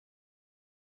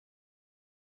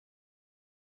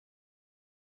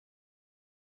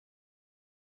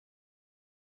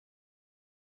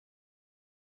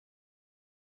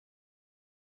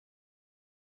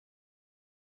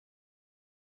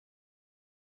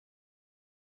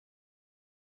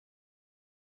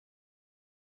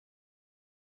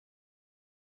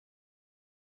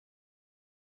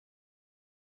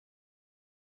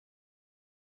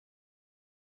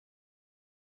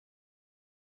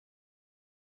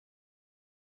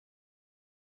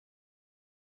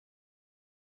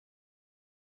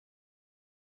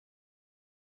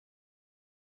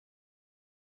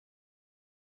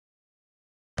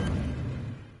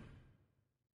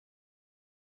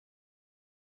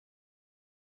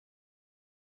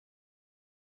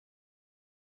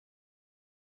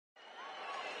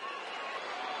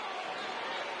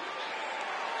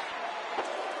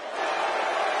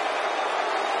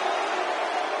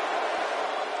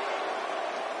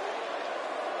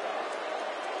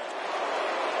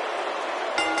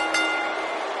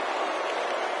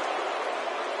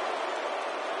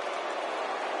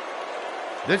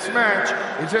This match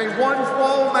is a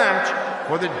one-fall match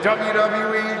for the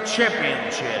WWE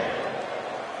Championship.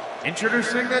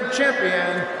 Introducing the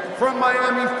champion from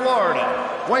Miami,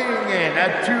 Florida, weighing in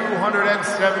at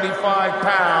 275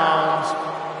 pounds,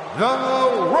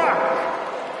 The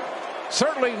Rock.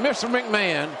 Certainly, Mr.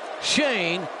 McMahon,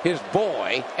 Shane, his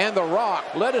boy, and The Rock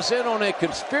led us in on a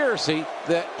conspiracy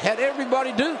that had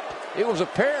everybody duped. It was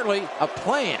apparently a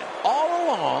plan all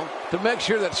along to make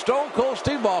sure that Stone Cold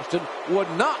Steve Austin would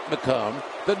not become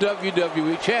the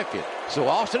WWE Champion. So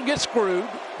Austin gets screwed.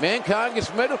 Mankind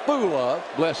gets made a fool of.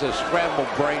 Bless his scrambled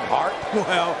brain heart.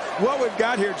 Well, what we've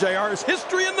got here, JR, is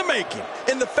history in the making.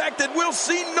 In the fact that we'll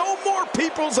see no more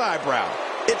people's eyebrow.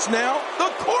 It's now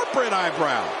the corporate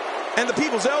eyebrow. And the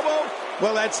people's elbow,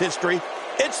 well, that's history.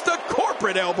 It's the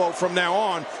corporate elbow from now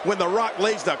on when The Rock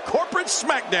lays the corporate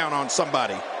smackdown on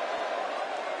somebody.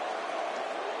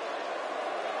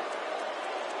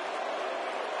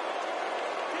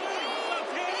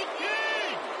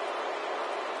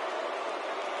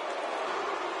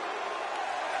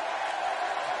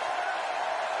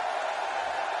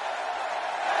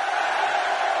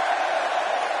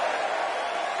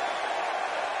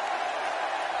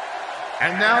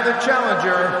 And now the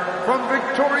challenger from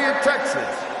Victoria, Texas,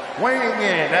 weighing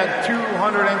in at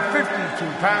 252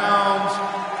 pounds,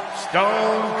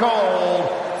 Stone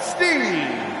Cold Steve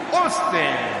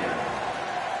Austin.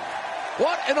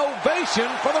 What an ovation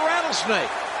for the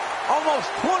Rattlesnake. Almost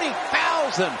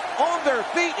 20,000 on their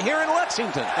feet here in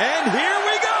Lexington. And here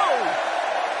we go.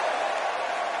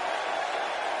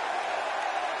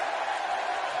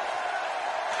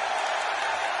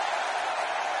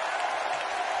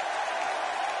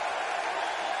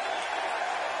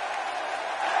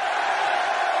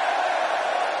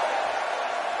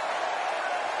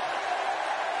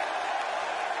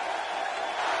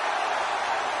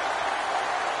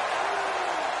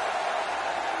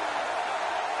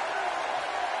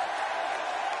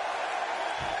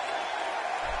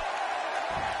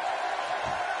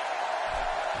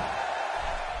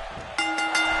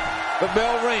 The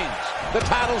bell rings. The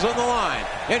title's on the line.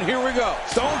 And here we go.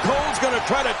 Stone Cold's going to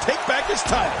try to take back his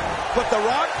title. But The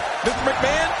Rock, Mr.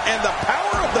 McMahon, and the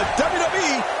power of the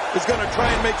WWE is going to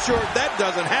try and make sure that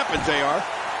doesn't happen, JR.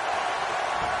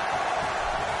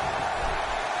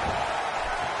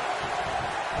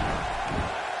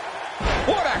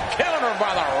 What a counter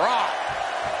by The Rock.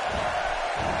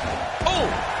 Oh,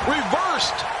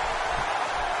 reversed.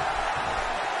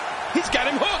 He's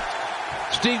got him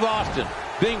hooked. Steve Austin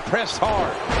being pressed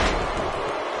hard.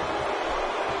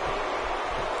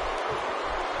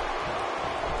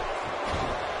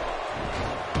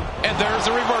 And there's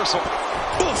a reversal.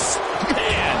 Oof,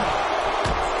 man.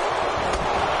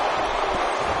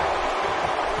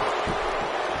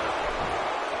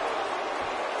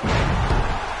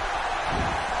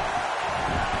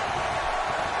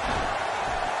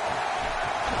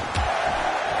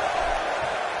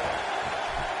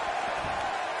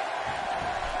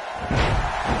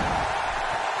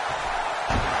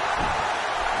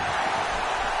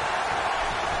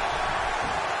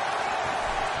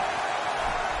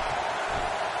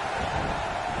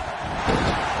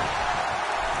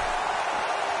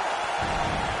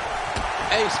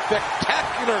 A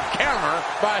spectacular counter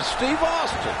by Steve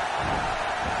Austin.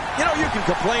 You know, you can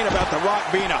complain about The Rock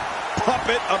being a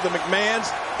puppet of the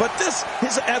McMahons, but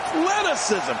his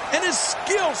athleticism and his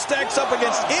skill stacks up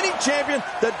against any champion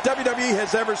that WWE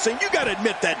has ever seen. You got to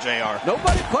admit that, JR.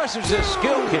 Nobody questions his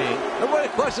skill, King. Nobody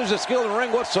questions his skill in the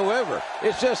ring whatsoever.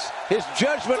 It's just his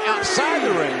judgment outside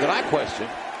the ring that I question.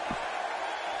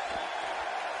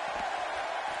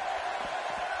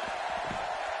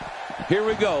 Here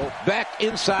we go, back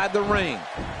inside the ring.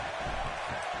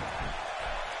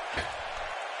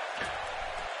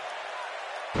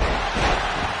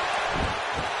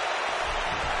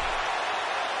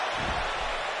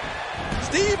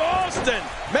 Steve Austin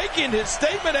making his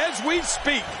statement as we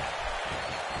speak.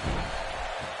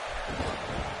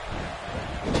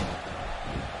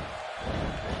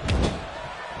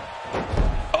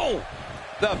 Oh,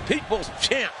 the people's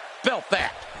champ felt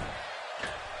that.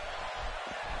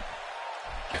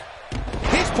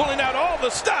 Pulling out all the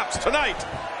stops tonight.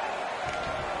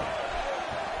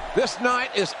 This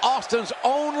night is Austin's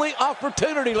only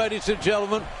opportunity, ladies and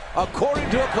gentlemen, according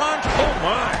to a contract. Oh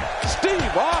my,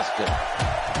 Steve Austin.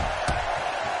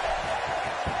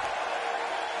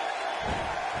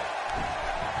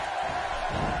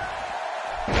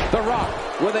 The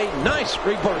Rock with a nice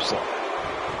reversal.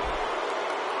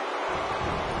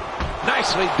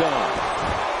 Nicely done.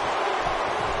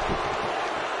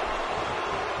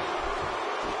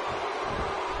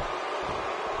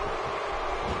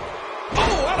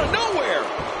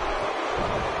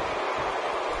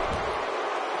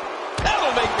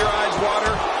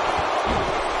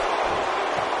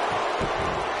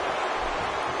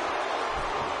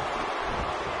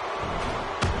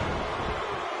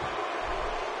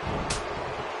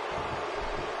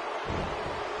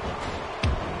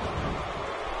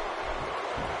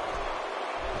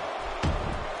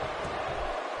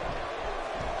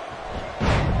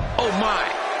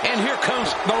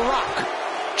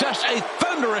 Just a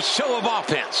thunderous show of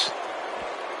offense.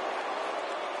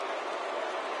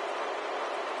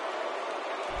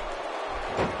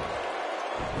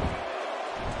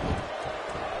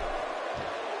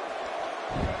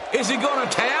 Is he going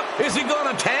to tap? Is he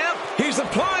going to tap? He's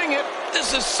applying it.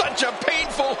 This is such a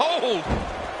painful hold.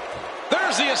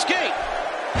 There's the escape.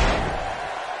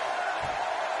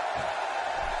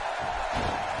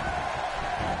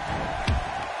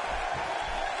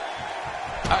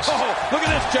 Oh, look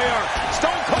at this, JR.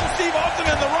 Stone Cold Steve Austin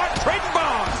and The Rock trading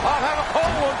bombs. I'll have a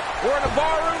cold one. We're in a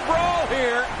barroom brawl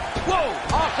here. Whoa,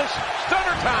 Austin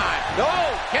stunner time. No,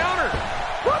 counter.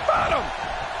 Rock bottom.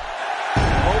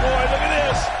 Oh, boy, look at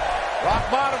this. Rock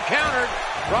bottom countered.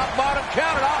 Rock bottom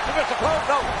countered. Austin missed a close.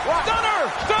 No, rock. Stunner.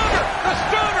 Stunner. The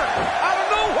stunner. Out of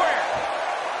nowhere.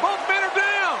 Both men are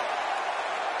down.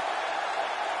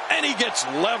 And he gets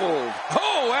leveled.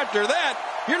 Oh, after that,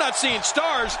 you're not seeing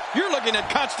stars. You're looking at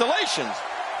constellations.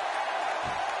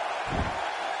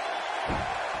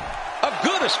 A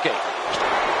good escape.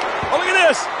 Oh, look at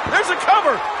this. There's a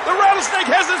cover. The Rattlesnake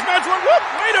has this match won. Whoop,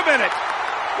 wait a minute.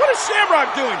 What is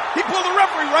Shamrock doing? He pulled the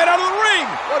referee right out of the ring.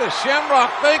 What is Shamrock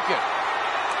thinking?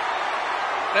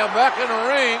 Now back in the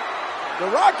ring. The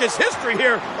Rock is history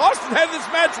here. Austin had this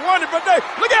match won, but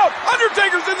look out.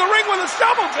 Undertaker's in the ring with a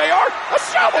shovel, JR. A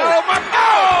shovel. Oh, my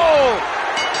God.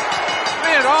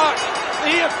 Man,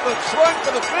 he swung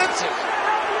for the fences.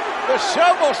 The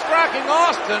shovel striking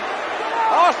Austin.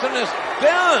 Austin is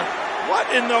done. What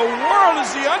in the world is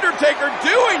the Undertaker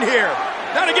doing here?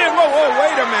 Not again. Whoa,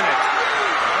 wait a minute.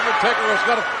 Undertaker was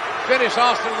going to finish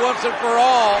Austin once and for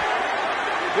all.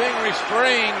 Being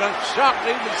restrained. I'm shocked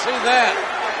to even see that.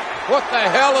 What the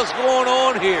hell is going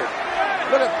on here?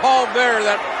 Look at Paul Bearer,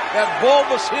 that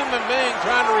bulbous human being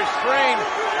trying to restrain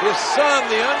his son,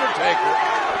 the Undertaker.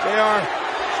 JR,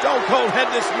 Stone Cold had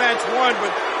this match won,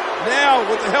 but now,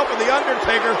 with the help of the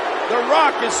Undertaker, The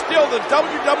Rock is still the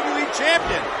WWE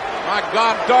champion. My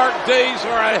God, dark days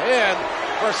are ahead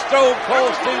for Stone Cold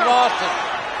Steve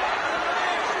Austin.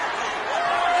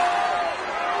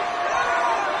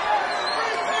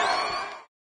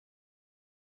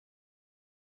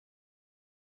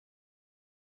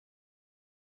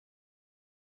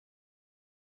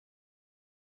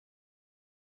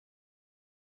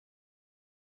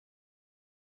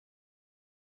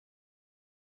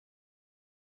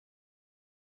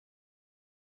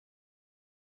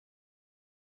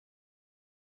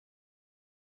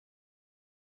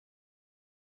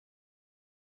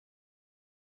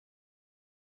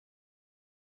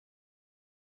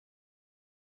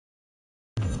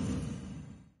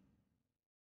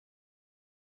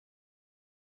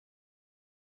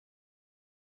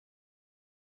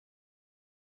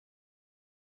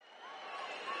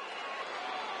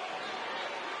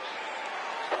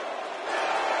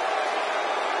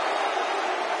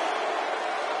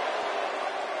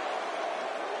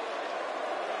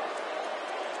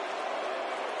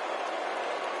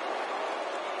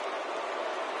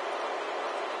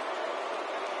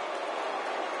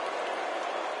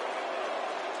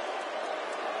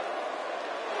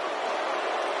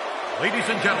 Ladies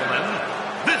and gentlemen,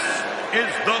 this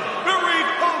is the Buried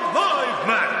Alive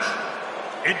match.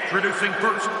 Introducing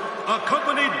first,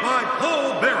 accompanied by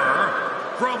Paul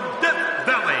Bearer from Death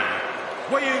Valley,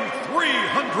 weighing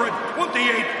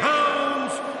 328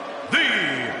 pounds, The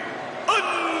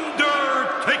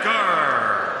Undertaker.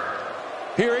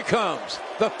 Here he comes,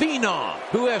 the Phenom,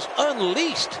 who has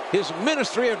unleashed his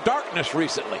ministry of darkness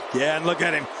recently. Yeah, and look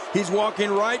at him. He's walking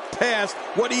right past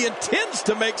what he intends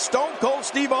to make Stone Cold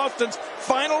Steve Austin's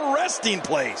final resting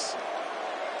place.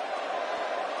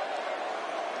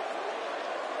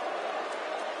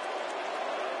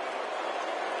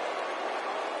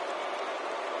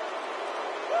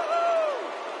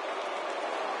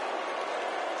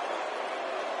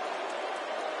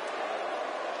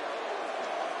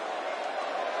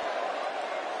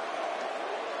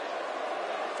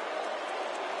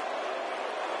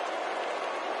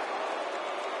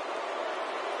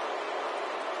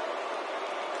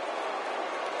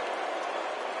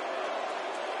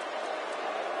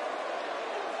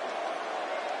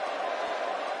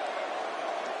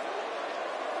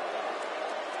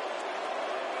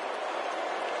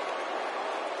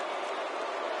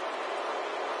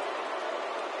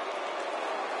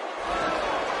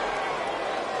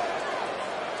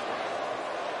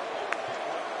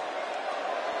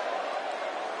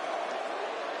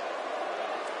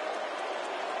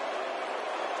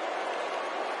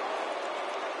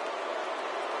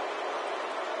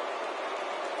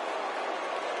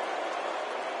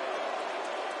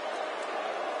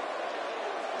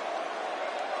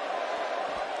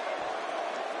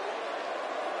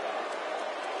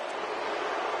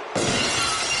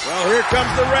 comes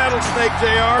the rattlesnake,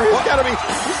 JR. He's got to be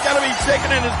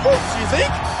shaking in his boots, you think?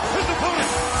 His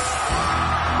opponent,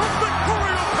 from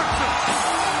Victoria, Texas,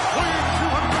 weighing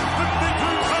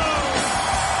 252 pounds,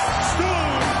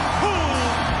 Stone Cold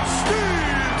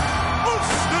Steve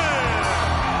Austin.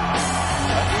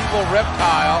 An evil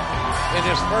reptile in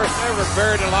his first ever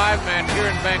buried alive match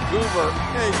here in Vancouver.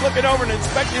 Yeah, he's looking over and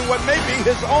inspecting what may be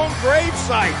his own grave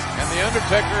site. And The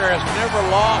Undertaker has never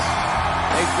lost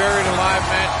a buried alive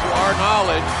match to our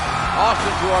knowledge.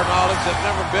 Austin, to our knowledge, has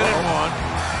never been in one.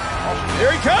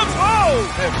 Here he comes. Oh!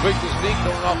 They tweaked his knee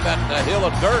going off that hill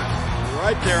of dirt.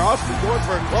 Right there, Austin going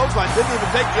for a clothesline. Didn't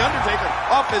even take The Undertaker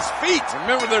off his feet.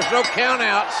 Remember, there's no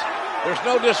countouts. There's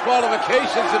no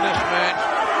disqualifications in this match.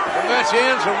 The match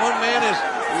ends when one man is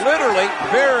literally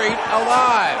buried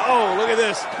alive. Oh, look at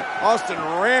this. Austin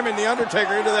ramming The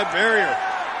Undertaker into that barrier.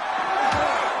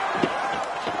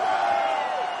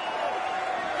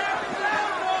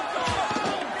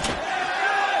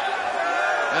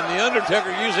 And The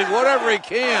Undertaker using whatever he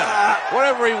can,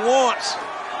 whatever he wants.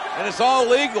 And it's all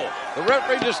legal. The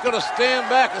referee just going to stand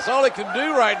back. That's all he can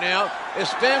do right now is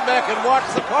stand back and watch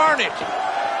the carnage.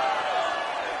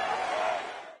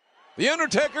 The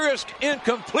Undertaker is in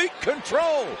complete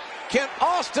control. Can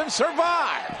Austin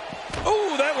survive?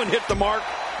 Oh, that one hit the mark.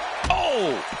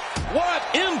 Oh, what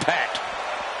impact.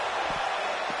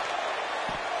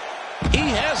 He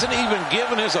hasn't even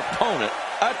given his opponent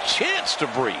a chance to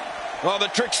breathe. Well, the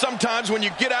trick sometimes when you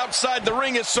get outside the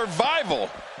ring is survival.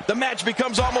 The match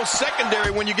becomes almost secondary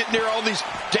when you get near all these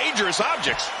dangerous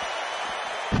objects.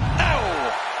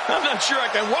 Ow! I'm not sure I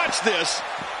can watch this.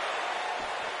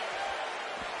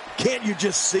 Can't you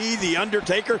just see The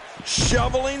Undertaker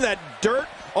shoveling that dirt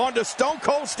onto Stone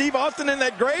Cold Steve Austin in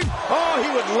that grave? Oh, he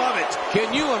would love it.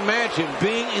 Can you imagine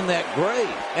being in that grave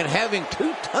and having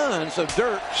 2 tons of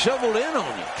dirt shoveled in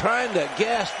on you, trying to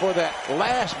gasp for that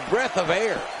last breath of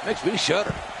air? Makes me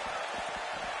shudder.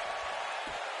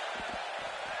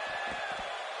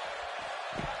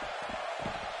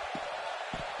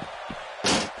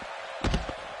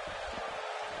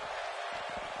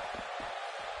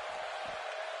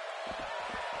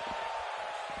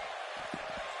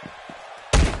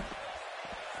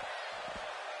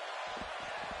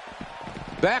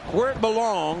 Back where it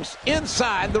belongs,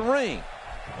 inside the ring.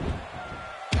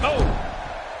 Oh!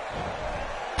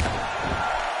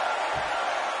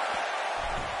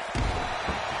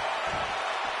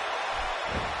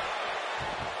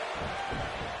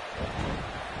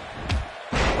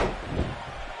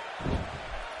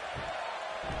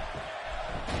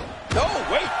 No,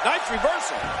 wait, nice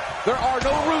reversal. There are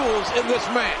no rules in this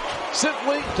match.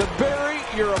 Simply to bury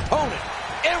your opponent.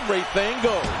 Everything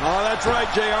goes. Oh, that's right,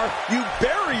 JR. You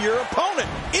bury your opponent.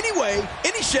 Any way,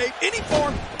 any shape, any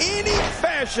form, any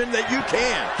fashion that you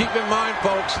can. Keep in mind,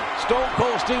 folks, Stone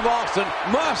Cold Steve Austin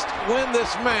must win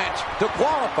this match to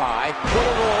qualify for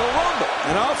the Royal Rumble.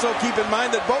 And also keep in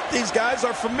mind that both these guys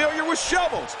are familiar with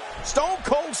shovels. Stone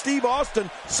Cold Steve Austin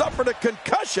suffered a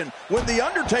concussion when The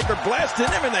Undertaker blasted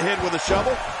him in the head with a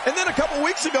shovel. And then a couple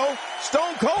weeks ago,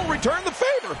 Stone Cold returned the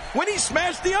favor when he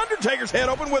smashed The Undertaker's head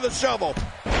open with a shovel.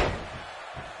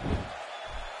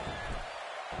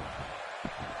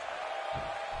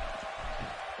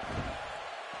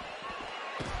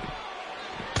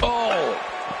 Oh,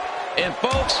 and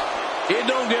folks, it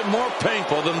don't get more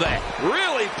painful than that.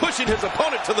 Really pushing his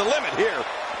opponent to the limit here.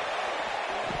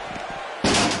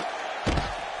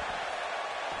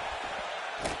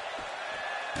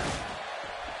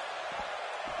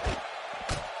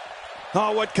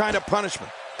 Oh, what kind of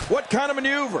punishment? What kind of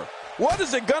maneuver? What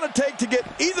is it going to take to get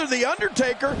either The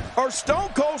Undertaker or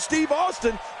Stone Cold Steve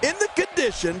Austin in the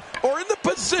condition or in the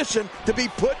position to be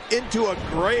put into a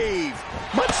grave?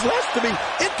 Much less to be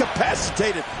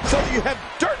incapacitated so that you have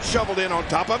dirt shoveled in on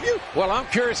top of you? Well, I'm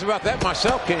curious about that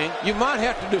myself, King. You might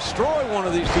have to destroy one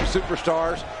of these 2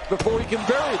 superstars before you can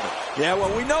bury them. Yeah,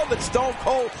 well, we know that Stone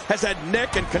Cold has had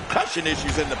neck and concussion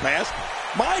issues in the past.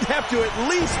 Might have to at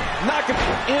least knock him.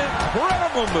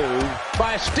 Incredible move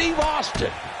by Steve Austin.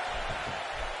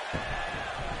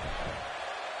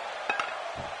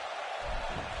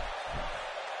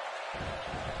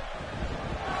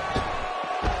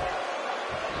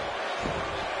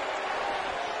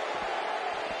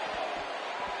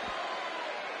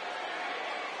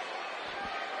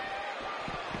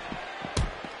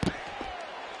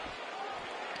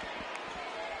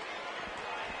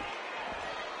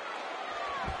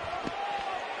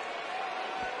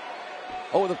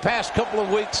 Over the past couple of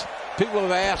weeks, People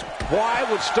have asked, why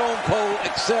would Stone Cold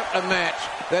accept a match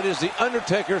that is The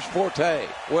Undertaker's forte?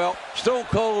 Well, Stone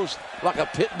Cold's like a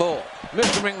pit bull.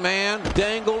 Mr. McMahon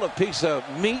dangled a piece of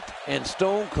meat and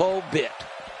Stone Cold bit.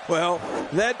 Well,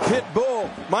 that pit bull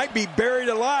might be buried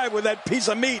alive with that piece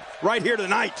of meat right here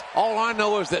tonight. All I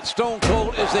know is that Stone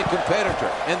Cold is a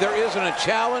competitor, and there isn't a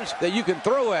challenge that you can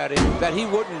throw at him that he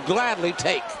wouldn't gladly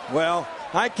take. Well,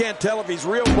 I can't tell if he's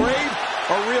real brave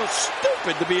or real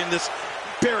stupid to be in this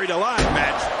buried alive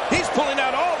match. He's pulling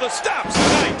out all the stops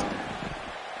tonight.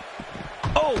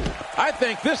 Oh, I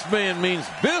think this man means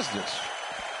business.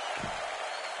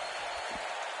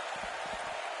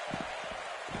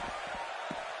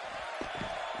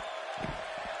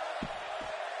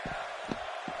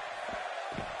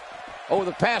 Over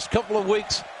the past couple of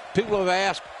weeks, people have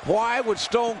asked, why would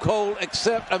Stone Cold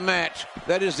accept a match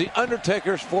that is The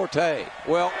Undertaker's forte?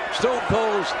 Well, Stone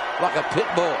Cold's like a pit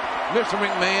bull. Mr.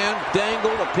 McMahon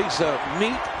dangled a piece of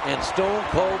meat and Stone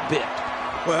Cold bit.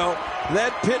 Well,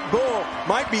 that pit bull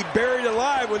might be buried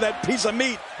alive with that piece of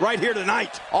meat right here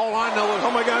tonight. All I know is...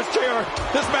 Oh my gosh, JR,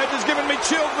 this match is giving me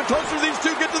chills the closer these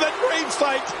two get to that grave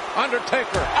site.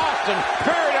 Undertaker, Austin,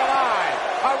 buried alive.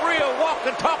 A real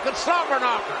walking, talking slobber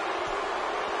knocker.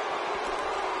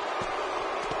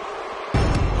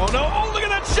 Oh no, oh look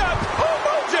at that shot. Oh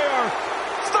no, JR,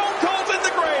 Stone Cold's in the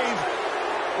grave.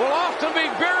 Will Austin be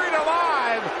buried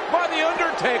alive by The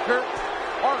Undertaker?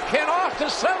 Or can Austin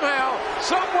somehow,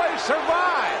 someway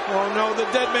survive? Oh no, the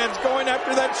dead man's going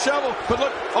after that shovel. But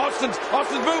look, Austin's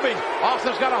moving.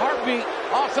 Austin's got a heartbeat.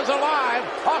 Austin's alive.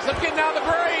 Austin's getting out of the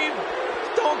grave.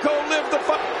 Stone Cold lived the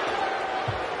fight.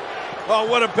 Oh,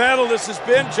 what a battle this has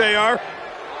been, JR.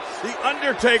 The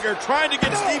Undertaker trying to get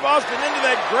Steve Austin into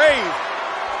that grave.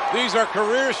 These are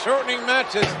career-shortening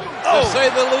matches, to say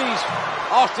the least.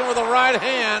 Austin with a right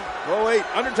hand. Oh, wait,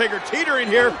 Undertaker teetering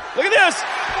here. Look at this.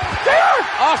 There!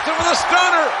 Austin with a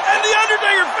stunner. And the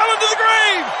Undertaker fell into the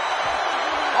grave.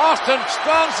 Austin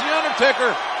stuns the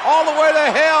Undertaker all the way to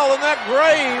hell in that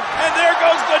grave. And there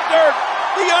goes the dirt.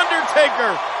 The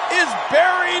Undertaker is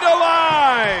buried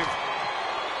alive.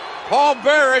 Paul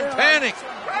Bearer in panic.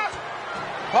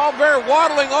 Paul Bearer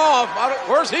waddling off.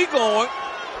 Where's he going?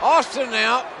 Austin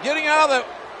now getting out of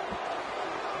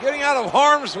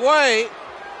harm's way.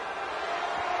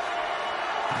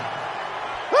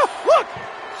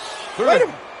 Look!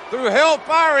 Through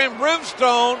hellfire and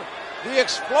brimstone, the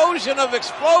explosion of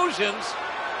explosions.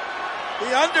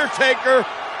 The Undertaker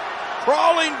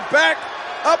crawling back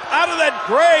up out of that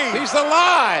grave. He's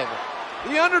alive.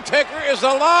 The Undertaker is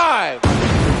alive.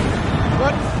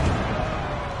 But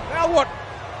now what?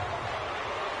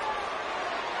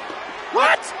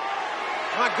 What?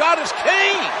 My God, it's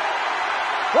Kane.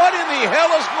 What in the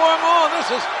hell is going on?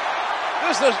 This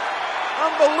is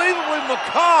unbelievably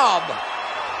macabre.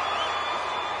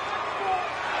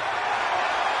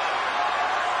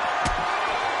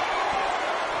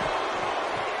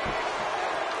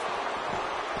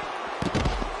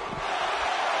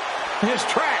 His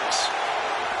tracks.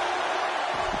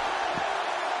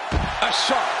 A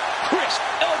sharp, crisp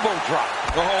elbow drop.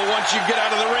 Oh, once you get out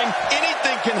of the ring,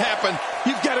 anything can happen.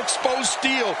 You've got exposed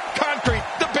steel, concrete,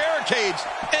 the barricades,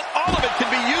 and all of it can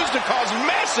be used to cause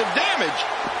massive damage.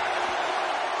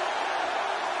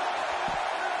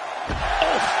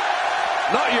 Oh,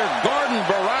 not your garden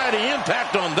variety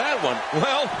impact on that one.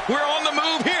 Well, we're on the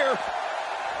move here.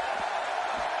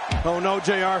 Oh no,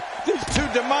 JR. These two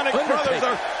demonic brothers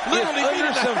are literally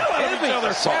beating the hell out of each other.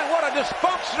 Man, what a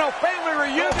dysfunctional family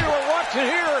reunion we're watching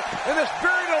here in this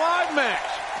buried alive match.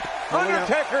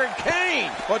 Undertaker and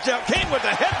Kane. Watch out, Kane with the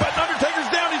headbutt. Undertaker's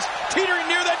down. He's teetering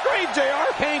near that grave, JR.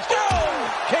 Kane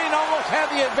almost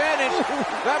had the advantage.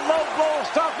 That low blow will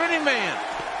stop any man.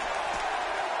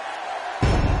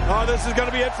 Oh, this is going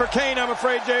to be it for Kane, I'm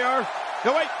afraid, JR.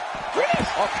 No, wait.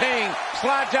 Oh, Kane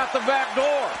slides out the back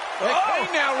door. And Kane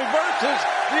now reverses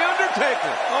the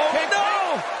Undertaker.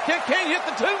 Oh, Can Kane hit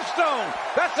the tombstone?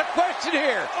 That's the question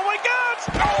here. Oh, my God.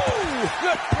 Oh,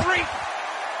 good grief.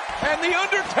 And the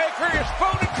Undertaker is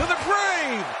thrown into the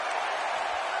grave.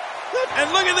 And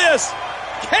look at this.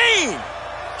 Kane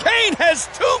has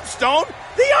tombstone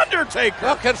the Undertaker.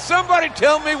 Now, can somebody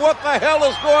tell me what the hell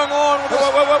is going on with this?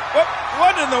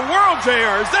 What in the world,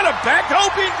 JR? Is that a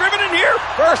backhoe being driven in here?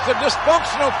 First a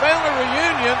dysfunctional family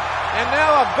reunion, and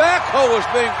now a backhoe is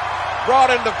being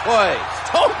brought into play.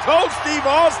 Stone Cold Steve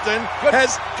Austin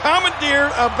has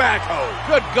commandeered a backhoe.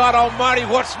 Good God Almighty,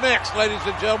 what's next, ladies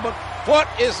and gentlemen? What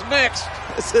is next?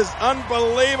 This is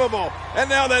unbelievable. And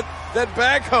now that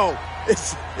backhoe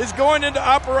is going into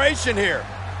operation here.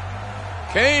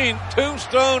 Kane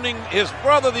tombstoning his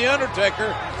brother, The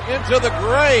Undertaker, into the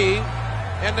grave.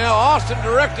 And now Austin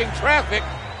directing traffic.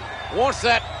 Wants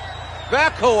that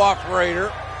backhoe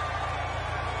operator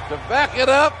to back it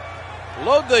up,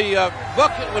 load the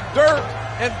bucket with dirt,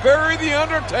 and bury The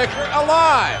Undertaker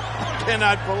alive. I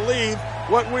cannot believe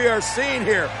what we are seeing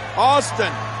here.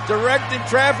 Austin directing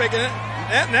traffic,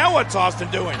 and now what's Austin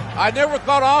doing? I never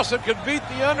thought Austin could beat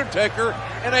The Undertaker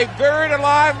in a buried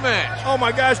alive match. Oh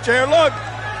my gosh, JR, look.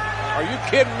 Are you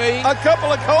kidding me? A couple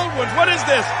of cold ones. What is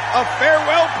this? A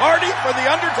farewell party for The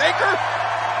Undertaker?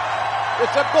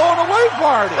 It's a going away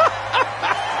party.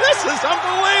 This is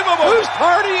unbelievable. Whose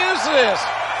party is this?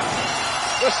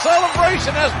 The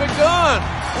celebration has begun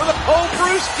with a cold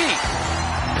brewski.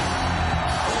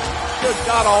 Good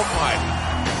God Almighty.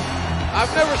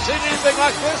 I've never seen anything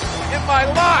like this in my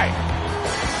life.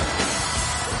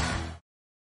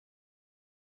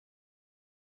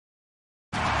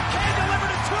 Kane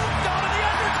delivered a tombstone to The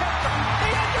Undertaker.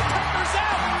 The Undertaker's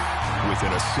out. With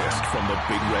an assist from the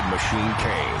Big Red Machine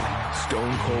Kane,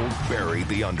 Stone Cold buried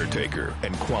The Undertaker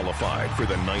and qualified for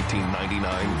the 1999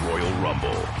 Royal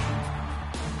Rumble.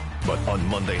 But on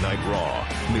Monday Night Raw,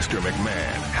 Mr.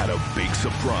 McMahon had a big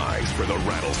surprise for the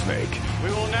Rattlesnake.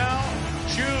 We will now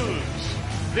choose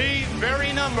the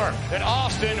very number that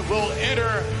Austin will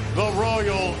enter the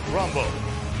Royal Rumble.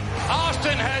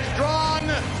 Austin has drawn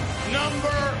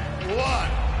number 1.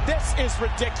 This is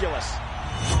ridiculous.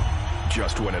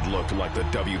 Just when it looked like the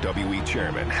WWE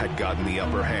chairman had gotten the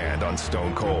upper hand on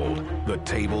Stone Cold, the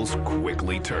tables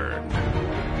quickly turned.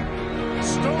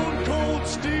 Stone Cold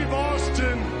Steve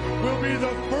Austin will be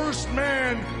the first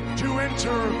man to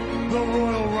enter the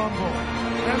Royal Rumble.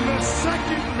 And the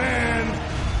second man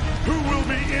who will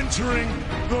be entering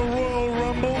the Royal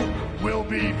Rumble will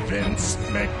be Vince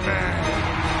McMahon.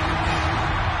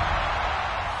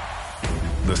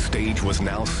 The stage was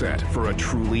now set for a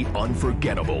truly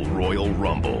unforgettable Royal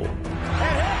Rumble. And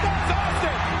here comes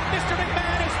Austin. Mr.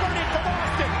 McMahon is running from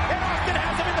Austin. And Austin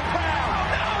has him in the crowd.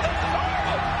 No, that's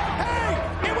horrible.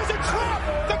 Hey, it was a trap.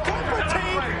 The corporate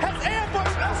team has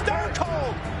ambushed Stone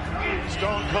Cold.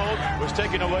 Stone Cold was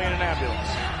taken away in an ambulance,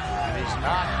 and he's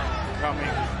not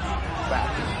coming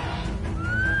back.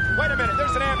 Wait a minute,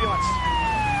 there's an ambulance.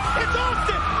 It's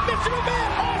Austin. Mr. McMahon,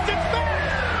 Austin's back.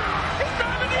 He's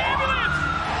driving the ambulance.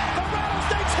 The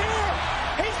Rattlesnake's here.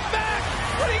 He's back.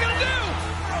 What are you going to do?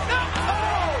 No.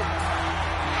 Oh.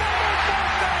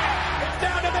 McMahon's back. It's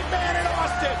down to McMahon and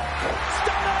Austin.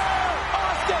 Stunner.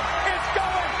 Austin is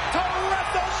going to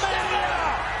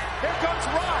WrestleMania. Here comes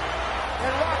Rock.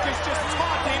 And Rock is just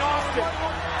taunting Austin.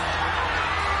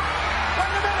 Wait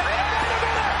a minute.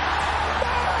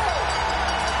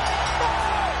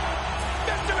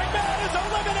 Mr. McMahon is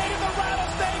eliminating the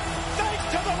Rattlesnake thanks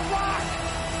to The Rock.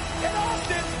 And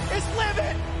Austin is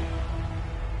livid.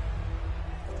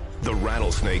 The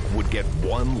Rattlesnake would get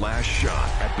one last shot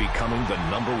at becoming the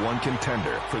 #1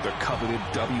 contender for the coveted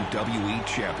WWE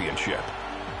Championship.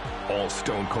 All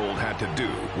Stone Cold had to do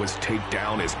was take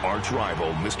down his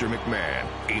arch-rival, Mr. McMahon,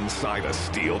 inside a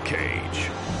steel cage.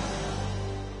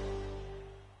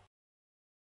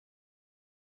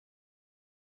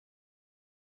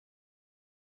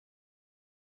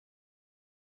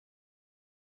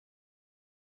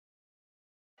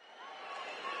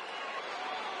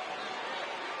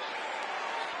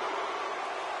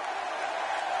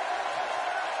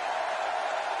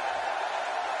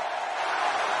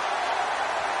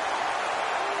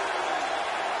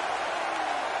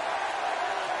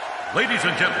 Ladies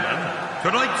and gentlemen,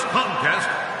 tonight's contest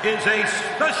is a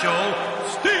special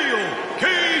steel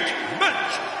cage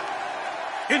match.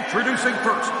 Introducing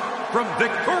first, from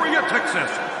Victoria,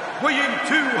 Texas, weighing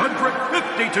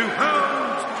 252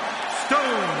 pounds,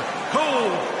 Stone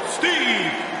Cold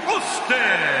Steve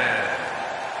Austin.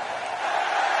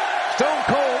 Stone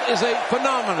Cold is a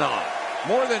phenomenon.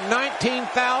 More than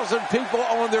 19,000 people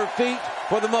on their feet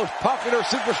for the most popular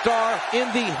superstar in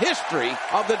the history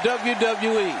of the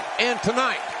WWE. And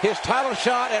tonight, his title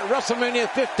shot at WrestleMania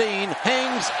 15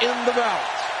 hangs in the balance.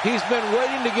 He's been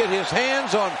waiting to get his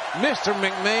hands on Mr.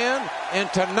 McMahon,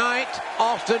 and tonight,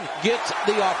 Austin gets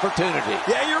the opportunity.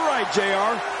 Yeah, you're right,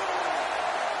 JR.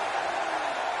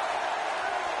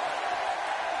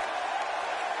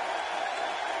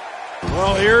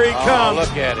 Well, here he comes.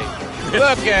 Look at him.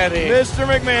 Look at him. Mr.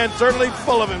 McMahon certainly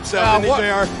full of himself, isn't he,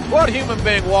 JR? What human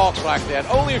being walks like that?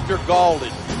 Only if you're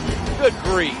Galded. Good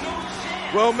grief.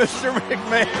 Well, Mr.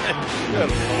 McMahon. Good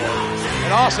Lord.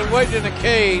 And Austin waited in the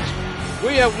cage.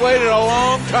 We have waited a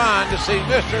long time to see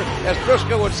Mr., as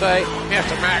Briscoe would say,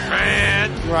 Mr.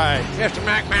 McMahon. Right. Mr.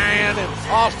 McMahon and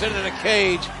Austin in a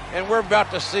cage, and we're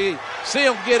about to see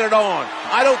him get it on.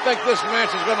 I don't think this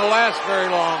match is going to last very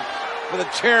long. for the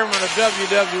chairman of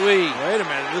WWE. Wait a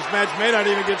minute. This match may not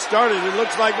even get started. It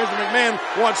looks like Mr. McMahon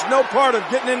wants no part of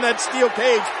getting in that steel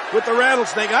cage with the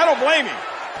rattlesnake. I don't blame him.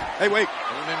 Hey, wait.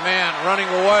 McMahon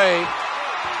running away.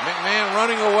 McMahon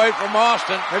running away from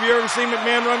Austin. Have you ever seen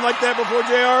McMahon run like that before,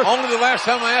 JR? Only the last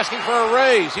time I asked him for a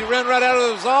raise. He ran right out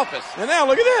of his office. And now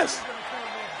look at this.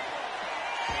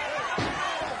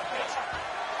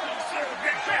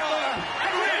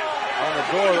 On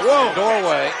the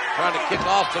doorway, trying to kick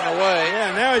Austin away.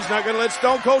 Yeah, now he's not going to let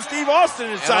Stone Cold Steve Austin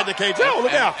inside the cage. Oh,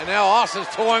 look out. And now Austin's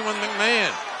toying with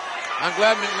McMahon. I'm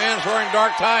glad McMahon's wearing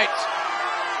dark tights,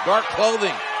 dark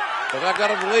clothing, because I got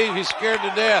to believe he's scared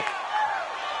to death.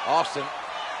 Austin.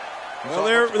 Well,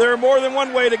 there are more than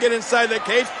one way to get inside that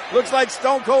cage. Looks like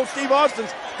Stone Cold Steve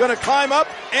Austin's going to climb up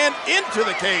and into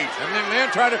the cage. And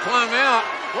McMahon tried to climb out.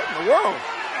 What in the world?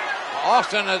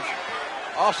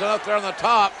 Austin up there on the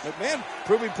top. McMahon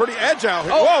proving pretty agile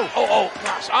here. Oh,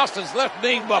 gosh. Austin's left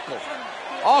knee buckled.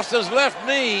 Austin's left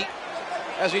knee,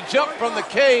 as he jumped from the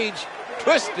cage,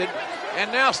 twisted.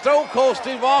 And now Stone Cold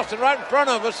Steve Austin right in front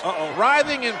of us,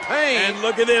 writhing in pain. And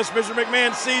look at this. Mr.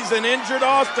 McMahon sees an injured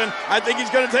Austin. I think he's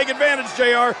going to take advantage,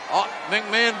 JR.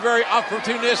 McMahon very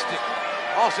opportunistic.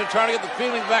 Austin trying to get the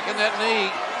feeling back in that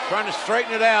knee, trying to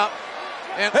straighten it out.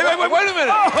 And wait a minute.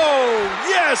 Oh,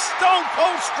 yes. Stone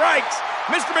Cold strikes.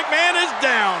 Mr. McMahon is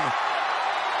down.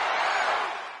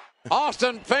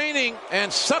 Austin feigning and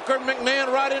suckered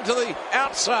McMahon right into the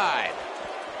outside.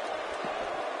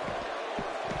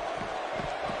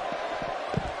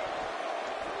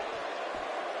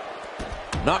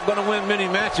 Not going to win many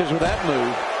matches with that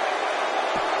move.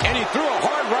 And he threw a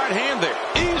hard right hand there.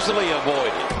 Easily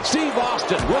avoided. Steve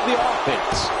Austin with the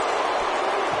offense.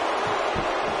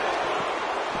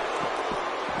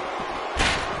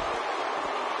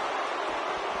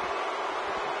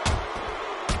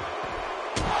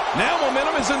 Now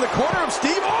momentum is in the corner of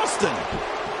Steve Austin.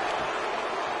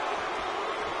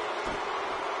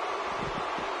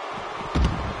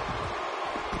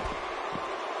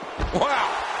 Wow.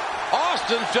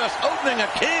 Austin's just opening a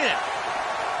can.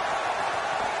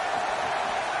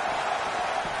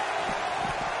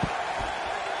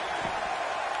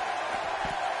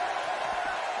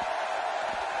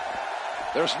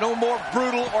 There's no more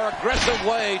brutal or aggressive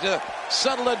way to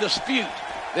settle a dispute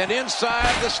than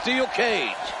inside the steel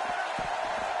cage.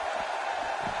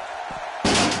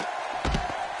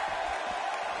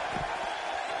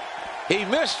 He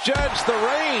misjudged the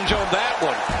range on that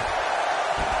one.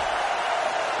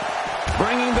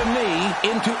 Bringing the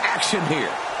knee into action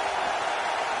here.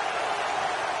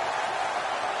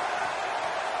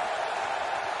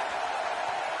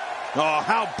 Oh,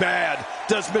 how bad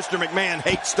does Mr. McMahon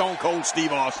hate Stone Cold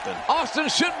Steve Austin? Austin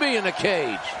should be in a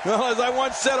cage. Well, as I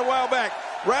once said a while back,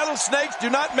 rattlesnakes do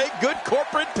not make good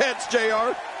corporate pets,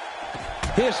 JR.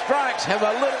 His strikes have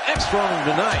a little extra on him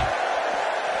tonight.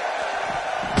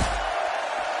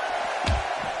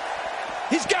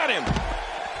 He's got him.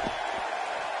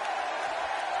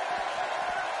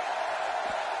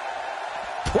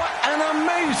 What an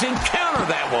amazing counter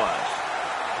that was.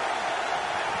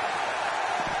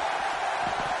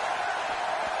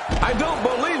 I don't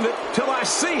believe it till I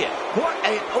see it. What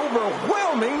an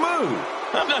overwhelming move.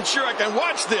 I'm not sure I can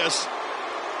watch this.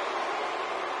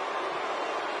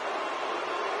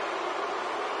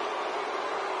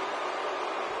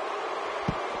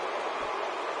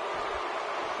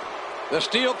 The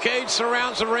steel cage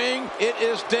surrounds the ring. It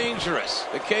is dangerous.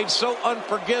 The cage so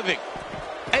unforgiving.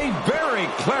 A very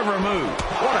clever move.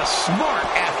 What a smart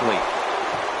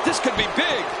athlete. This could be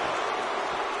big.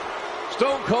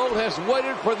 Stone Cold has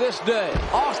waited for this day.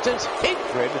 Austin's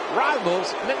hatred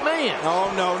rivals McMahon.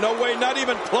 Oh, no way, not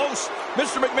even close.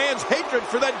 Mr. McMahon's hatred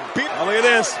for that beard. Oh, look at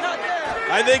this.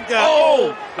 I think,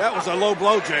 that was a low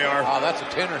blow, JR. Oh, that's a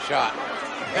tenor shot.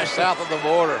 That's south of the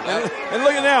border. And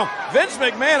look at now, Vince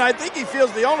McMahon, I think he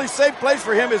feels the only safe place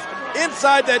for him is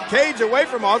inside that cage away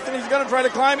from Austin. He's going to try to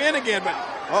climb in again, but,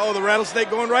 the rattlesnake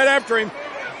going right after him.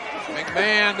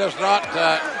 McMahon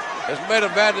has made a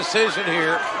bad decision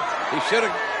here. He should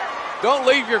have. Don't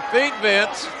leave your feet,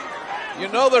 Vince. You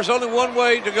know there's only one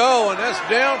way to go, and that's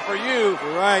down for you.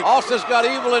 You're right. Austin's got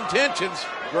evil intentions.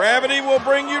 Gravity will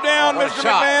bring you down, Mr.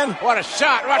 McMahon. What a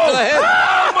shot right to the head.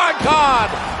 Oh, my God.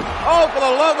 Oh, for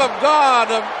the love of God.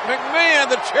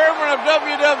 McMahon, the chairman of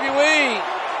WWE,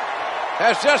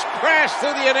 has just crashed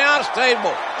through the announce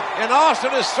table. And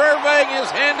Austin is surveying his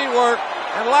handiwork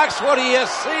and likes what he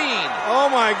has seen. Oh,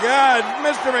 my God.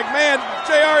 Mr. McMahon,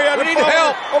 JR, we need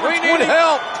help. We need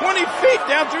help. 20 feet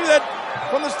down through that,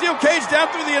 from the steel cage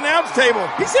down through the announce table.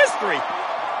 He's history.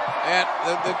 And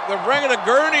they're bringing a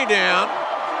gurney down.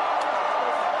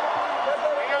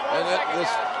 And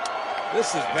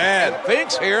This is bad.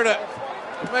 Fink's here to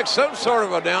make some sort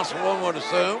of announcement, one would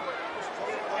assume.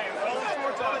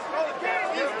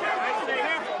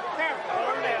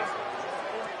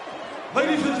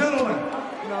 Ladies and gentlemen,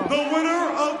 the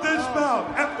winner of this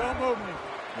bout. Don't move me.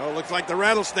 Oh, looks like the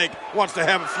Rattlesnake wants to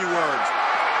have a few words.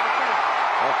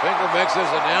 Well, Finkel makes his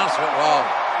announcement while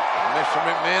Mr.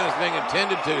 McMahon is being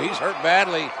attended to. He's hurt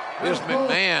badly, is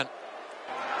McMahon.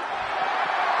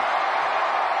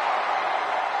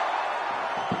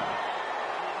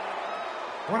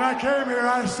 When I came here,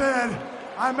 I said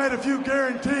I made a few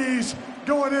guarantees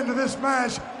going into this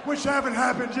match, which haven't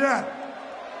happened yet.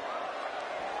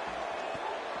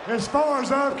 As far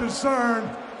as I'm concerned,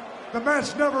 the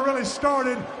match never really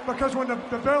started because when the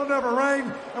bell never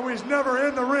rang and we was never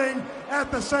in the ring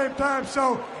at the same time,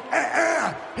 so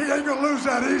he ain't gonna lose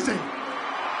that easy.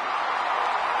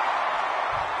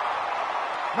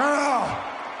 Now,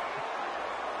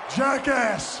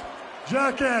 Jackass,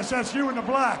 that's you in the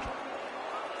black.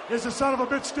 Is the son of a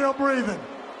bitch still breathing?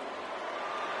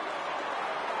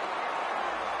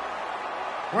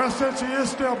 Well, since he is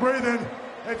still breathing,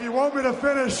 if you want me to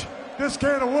finish this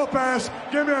can of whoop ass,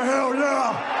 give me a hell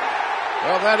yeah.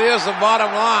 Well, that is the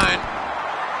bottom line.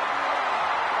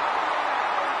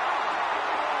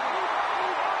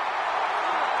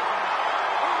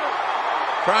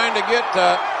 Trying to get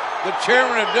the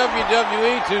chairman of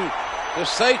WWE to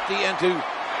safety and to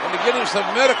get him some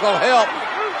medical help.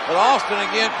 But Austin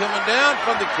again coming down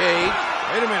from the cage.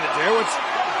 Wait a minute, Joe.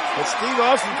 It's Steve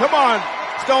Austin. Come on,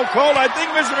 Stone Cold. I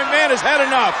think Mr. McMahon has had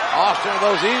enough. Austin with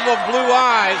those evil blue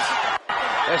eyes.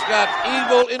 That's got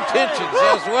evil intentions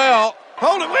as well.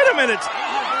 Hold it. Wait a minute.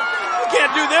 You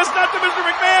can't do this. Not to Mr.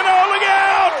 McMahon. Oh, look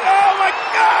out. Oh, my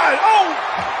God. Oh.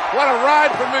 What a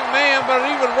ride for McMahon, but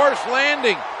an even worse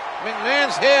landing.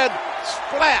 McMahon's head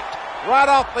splat right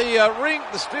off the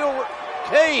the steel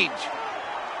cage.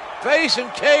 Face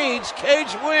and cage.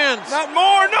 Cage wins. Not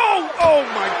more. No. Oh,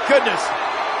 my goodness.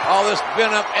 All this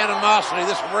pent-up animosity,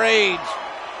 this rage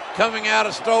coming out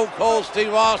of Stone Cold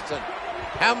Steve Austin.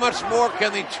 How much more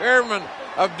can the chairman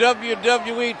of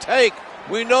WWE take?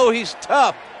 We know he's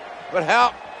tough, but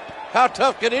how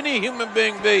tough can any human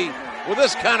being be with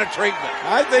this kind of treatment?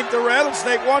 I think the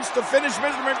Rattlesnake wants to finish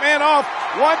Mr. McMahon off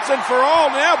once and for all.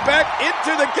 Now back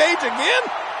into the cage again.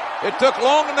 It took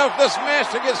long enough this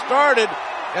match to get started,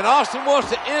 and Austin wants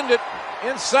to end it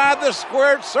inside the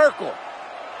squared circle.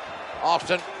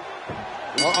 Austin.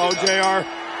 Uh-oh, JR.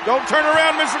 Don't turn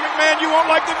around, Mr. McMahon. You won't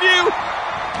like the view.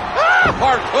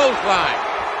 Hard clothesline.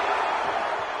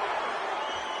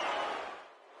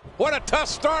 What a tough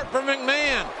start for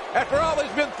McMahon after all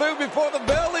he's been through before the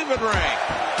bell even rang.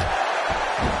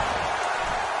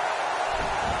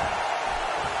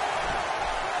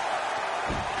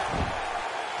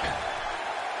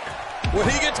 When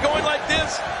he gets going like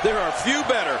this, there are few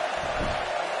better.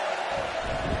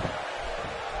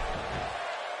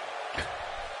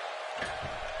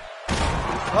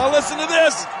 Oh, listen to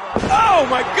this. Oh,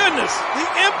 my goodness. The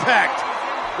impact.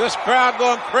 This crowd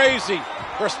going crazy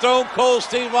for Stone Cold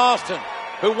Steve Austin,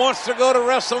 who wants to go to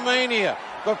WrestleMania.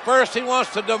 But first he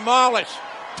wants to demolish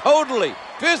totally,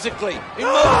 physically,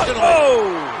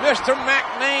 emotionally, Mr.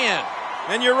 McMahon.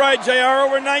 And you're right, JR.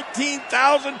 Over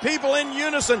 19,000 people in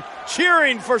unison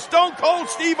cheering for Stone Cold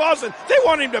Steve Austin. They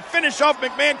want him to finish off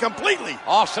McMahon completely.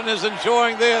 Austin is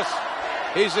enjoying this.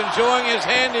 He's enjoying his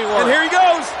handiwork. And here he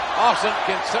goes. Austin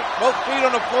can set both feet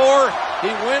on the floor. He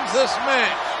wins this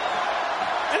match.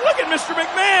 And look at Mr.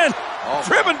 McMahon.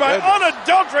 Driven by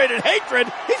unadulterated hatred,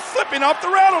 he's flipping off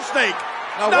the Rattlesnake.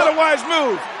 Now, not a wise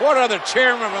move. What other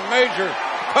chairman of a major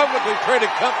publicly traded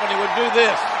company would do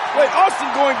this? Wait, Austin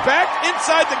going back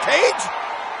inside the cage?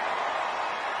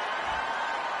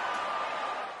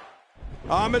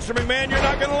 Mr. McMahon, you're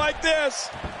not going to like this.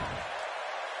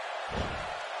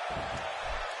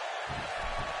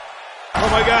 Oh,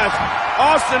 my gosh.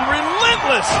 Austin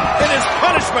relentless in his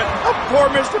punishment of poor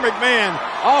Mr. McMahon.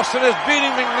 Austin is beating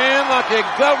McMahon like a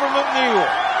government mule.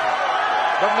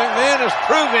 But McMahon is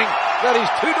proving that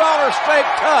he's $2 steak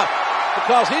tough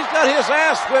because he's got his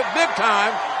ass whipped big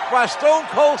time by Stone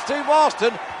Cold Steve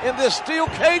Austin in this steel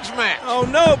cage match. Oh,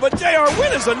 no, but JR,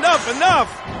 when is enough?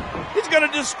 He's going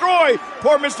to destroy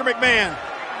poor Mr. McMahon.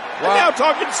 And now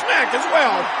talking smack as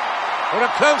well. When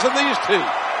it comes to these two,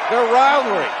 their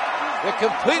rivalry, they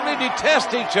completely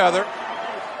detest each other.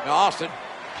 Now Austin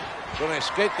going to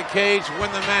escape the cage, win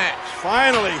the match.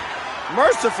 Finally,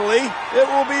 mercifully, it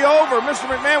will be over. Mr.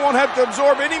 McMahon won't have to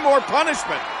absorb any more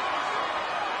punishment.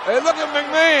 Hey, look at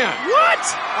McMahon. What?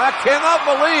 I cannot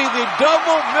believe the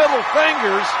double middle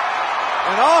fingers.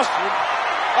 And Austin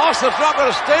Austin's not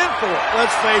going to stand for it.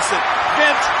 Let's face it,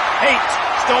 Vince hates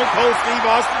Stone Cold Steve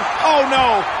Austin. Oh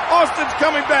no, Austin's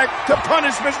coming back to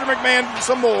punish Mr. McMahon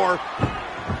some more.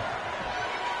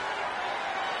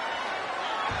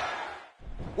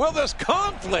 Will this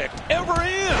conflict ever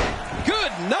end?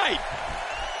 Good night.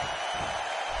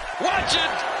 Watch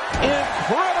it.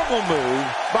 Incredible move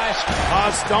by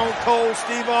Stone Cold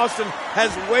Steve Austin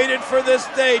has waited for this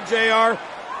day, JR.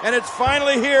 And it's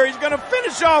finally here. He's going to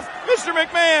finish off Mr.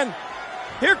 McMahon.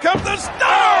 Here comes the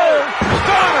stunner!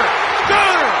 Stunner!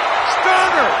 Stunner!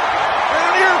 Stunner! And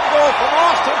an earful from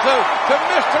Austin to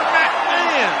Mr.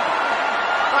 McMahon.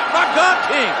 My gun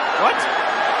king. What?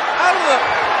 Out of the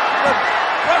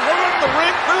wrestler in the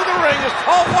ring, through the ring is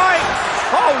Paul White.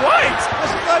 Paul White!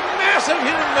 This is a massive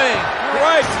human being.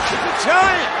 Right. He's a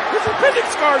giant. His appendix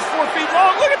scar is 4 feet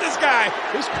long. Look at this guy.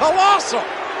 He's colossal.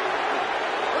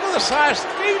 The size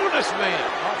speed of this man.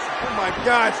 Oh my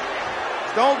gosh.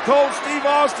 Stone Cold Steve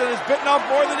Austin is bitten off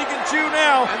more than he can chew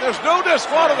now. And there's no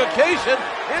disqualification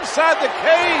inside the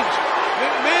cage.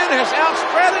 McMahon has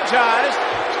out-strategized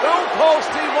Stone Cold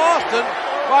Steve Austin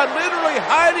by literally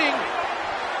hiding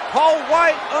Paul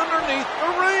White underneath the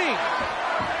ring.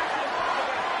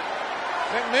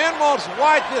 McMahon wants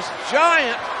White, this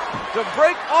giant, to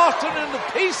break Austin into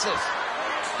pieces,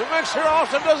 to make sure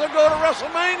Austin doesn't go to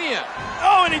WrestleMania.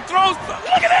 Oh, and he throws.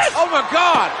 Look at this! Oh, my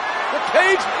God. The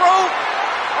cage broke.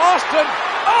 Austin.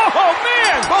 Oh,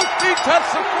 man! Both feet touch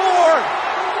the floor.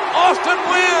 Austin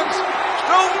wins.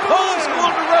 Stone Cold's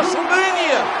going to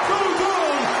WrestleMania. Goes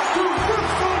on to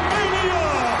WrestleMania.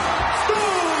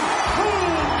 Stone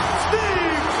Cold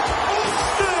Steve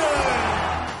Austin.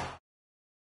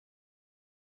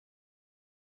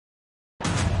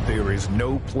 There is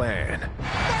no plan.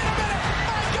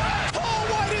 Paul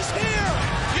White is here!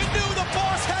 You knew the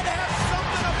boss had to have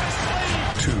something up his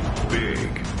sleeve! Too big.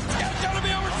 It's gonna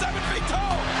be over 7 feet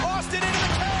tall! Austin into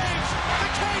the cage! The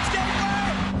cage getting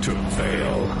wet! To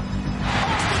fail.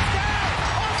 Austin's down!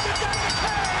 Austin's out of the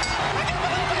cage! I can't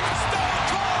believe it! Stone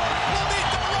Cold will meet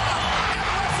The Rock at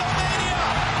WrestleMania!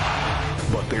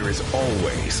 But there is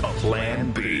always a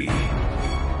plan B.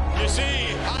 You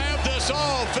see, I have this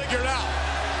all figured out.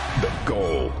 The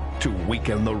goal to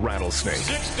weaken the Rattlesnake.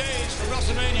 6 days from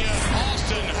WrestleMania,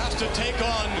 Austin has to take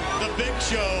on the Big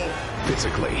Show.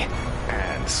 Physically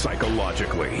and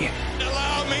psychologically.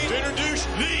 Allow me to introduce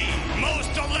the most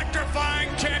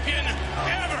electrifying champion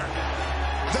ever.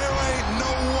 There ain't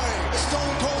no way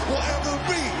Stone Cold will ever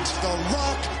beat The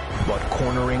Rock. But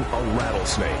cornering a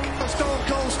rattlesnake Stone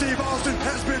Cold Steve Austin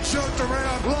has been jerked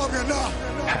around long enough.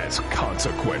 has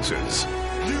consequences.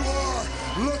 You are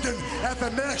looking at the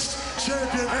next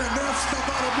champion, and that's the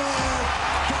bottom line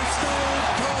for Stone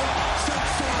Cold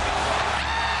Simpson.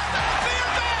 The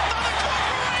event on the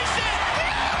corporation!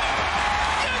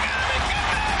 You gotta be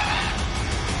kidding me!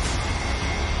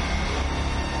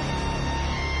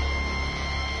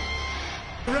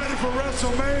 Ready for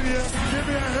WrestleMania? Give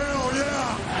me a hell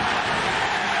yeah!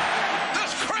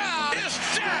 This crowd is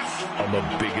deaf! On the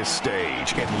biggest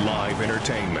stage in live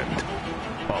entertainment.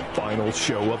 A final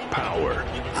show of power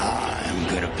I'm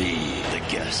gonna be the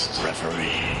guest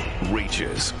referee.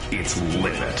 reaches its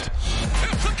limit.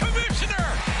 It's the commissioner!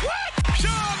 What?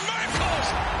 Shawn Michaels!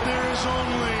 There is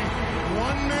only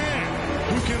one man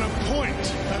who can appoint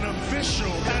an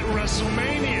official at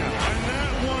WrestleMania, and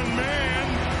that one man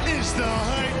is the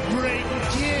Heartbreak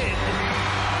Kid.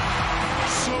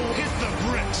 So hit the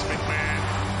bricks, McMahon.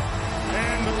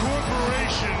 And the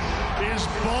corporation is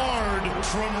barred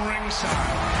from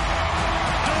ringside.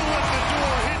 Don't let the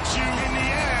door hit you in the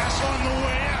ass on the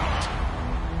way out.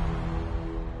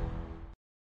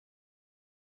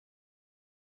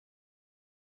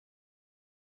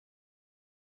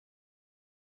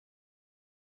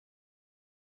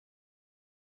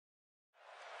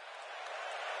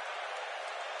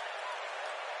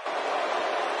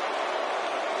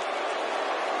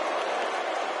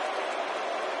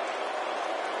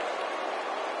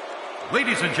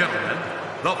 Ladies and gentlemen,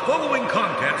 the following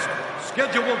contest,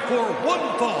 scheduled for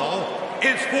one fall,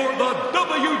 is for the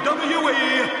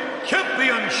WWE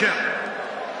Championship.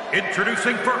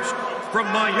 Introducing first, from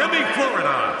Miami,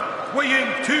 Florida, weighing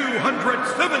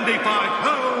 275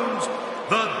 pounds,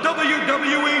 the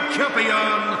WWE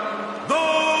Champion, The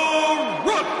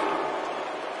Rock.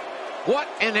 What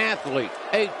an athlete.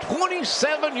 A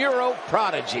 27-year-old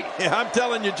prodigy. Yeah, I'm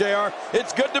telling you, JR,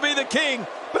 it's good to be the king,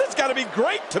 but it's got to be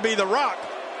great to be The Rock.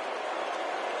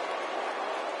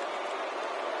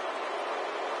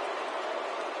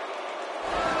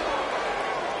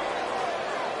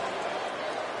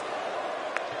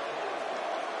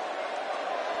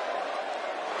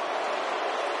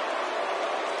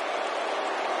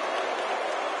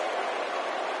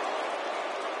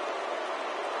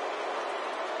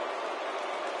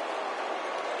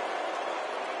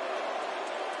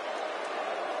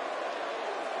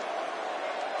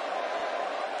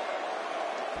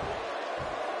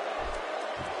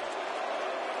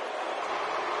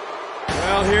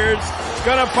 Well, here's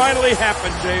going to finally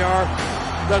happen, JR.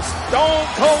 The Stone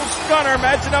Cold Stunner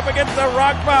matching up against the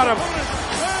Rock Bottom.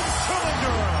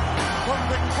 Challenger from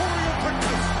Victoria,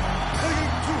 Texas, weighing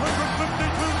 252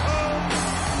 pounds,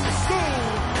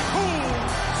 Stone Cold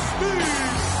Steve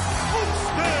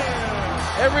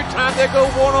Austin. Every time they go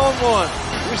one-on-one,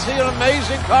 we see an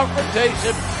amazing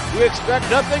confrontation. We expect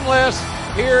nothing less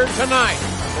here tonight.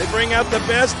 They bring out the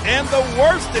best and the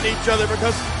worst in each other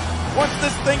because once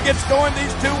this thing gets going,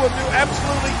 these two will do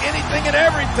absolutely anything and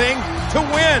everything to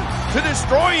win, to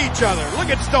destroy each other.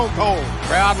 Look at Stone Cold.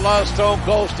 Crowd loves Stone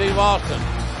Cold Steve Austin,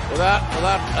 without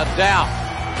a doubt.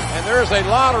 And there's a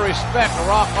lot of respect. The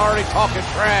Rock already talking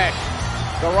trash.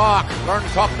 The Rock learned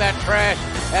to talk that trash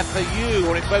at the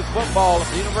U when he played football at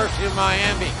the University of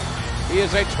Miami. He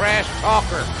is a trash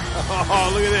talker. Oh,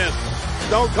 look at this.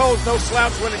 Stone Cold's no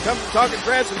slouch when it comes to talking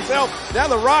trash himself. Now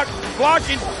the Rock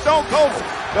blocking Stone Cold's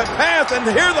path, and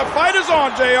here the fight is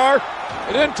on, JR.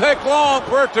 It didn't take long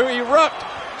for it to erupt,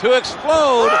 to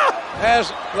explode,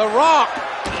 as the Rock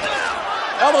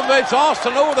elevates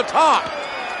Austin over the top.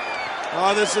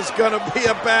 Oh, this is going to be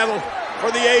a battle for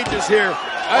the ages here.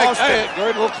 Austin. Hey,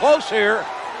 we're a little close here.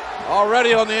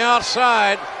 Already on the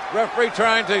outside, referee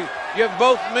trying to give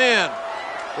both men,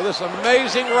 with this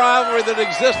amazing rivalry that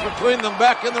exists between them,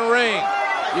 back in the ring.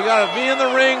 You got to be in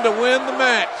the ring to win the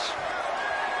match.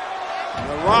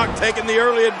 The Rock taking the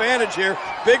early advantage here.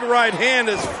 Big right hand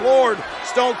has floored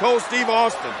Stone Cold Steve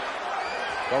Austin.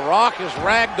 The Rock is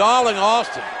ragdolling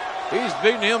Austin. He's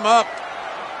beating him up,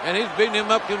 and he's beating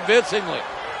him up convincingly.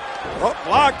 Oh,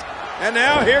 blocked, and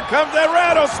now here comes that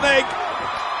rattlesnake.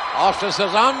 Austin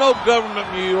says, I'm no government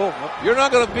mule. You're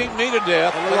not going to beat me to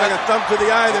death. It looked like a thumb to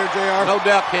the eye there, JR. No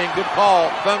doubt, King. Good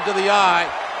call. Thumb to the eye.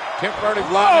 Temporarily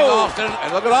blocking Austin.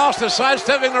 And look at Austin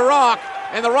sidestepping the Rock.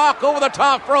 And the Rock over the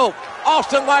top rope.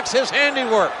 Austin likes his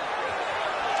handiwork.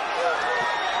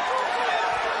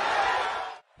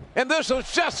 And this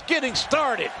was just getting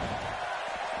started.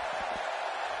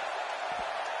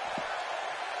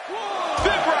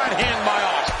 Big right hand by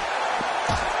Austin.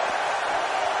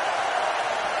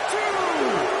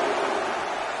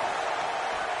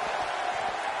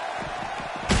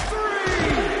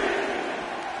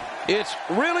 It's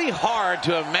really hard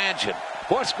to imagine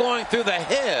what's going through the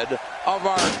head of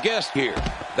our guest here.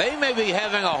 They may be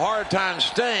having a hard time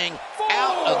staying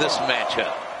out of this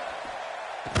matchup.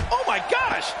 Oh my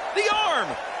gosh, the arm.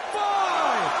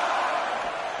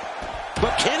 5.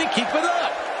 But can he keep it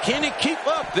up? Can he keep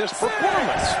up this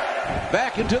performance?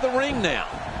 Back into the ring now.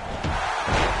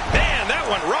 Man, that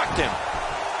one rocked him.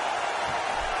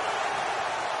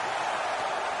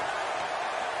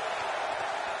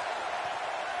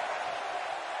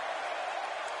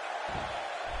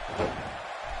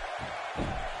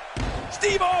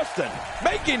 Steve Austin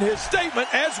making his statement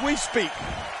as we speak.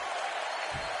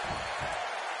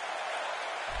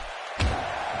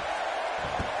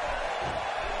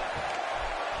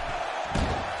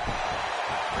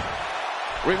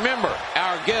 Remember,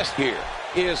 our guest here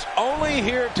is only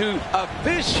here to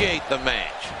officiate the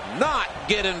match, not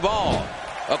get involved.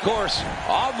 Of course,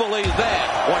 I'll believe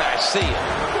that when I see it.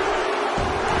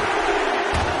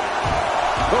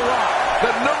 The Rock,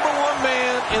 the number one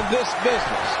man in this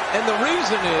business. And the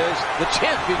reason is the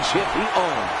championship he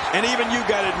owns. And even you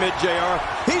got to admit, JR,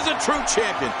 he's a true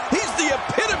champion. He's the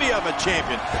epitome of a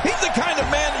champion. He's the kind of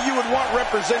man that you would want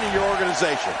representing your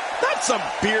organization. Not some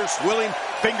beer-swilling,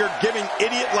 finger-giving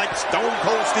idiot like Stone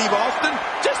Cold Steve Austin.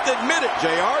 Just admit it,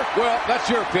 JR. Well,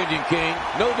 that's your opinion, King.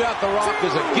 No doubt The Rock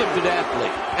is a gifted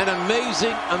athlete. An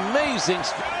amazing, amazing...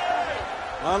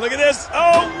 Oh, look at this.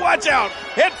 Oh, watch out.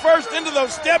 Head first into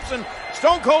those steps, and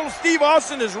Stone Cold Steve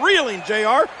Austin is reeling,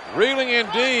 JR. Reeling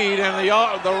indeed, and the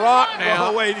Rock now.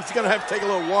 Oh, wait, he's going to have to take a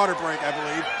little water break, I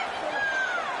believe.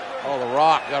 Oh, the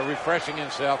Rock refreshing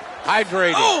himself,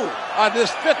 hydrating. Oh!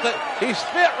 He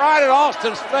spit right at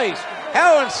Austin's face.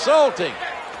 How insulting.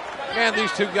 Man,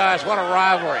 these two guys, what a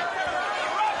rivalry.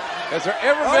 Has there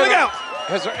ever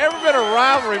been a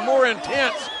rivalry more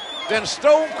intense than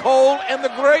Stone Cold and the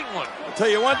Great One? I'll tell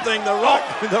you one thing, the Rock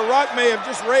may have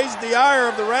just raised the ire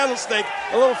of the rattlesnake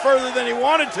a little further than he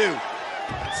wanted to.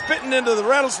 Spitting into the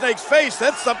rattlesnake's face,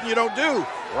 that's something you don't do.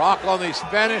 Rock on the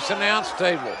Spanish announce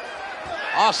table.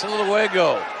 Hasta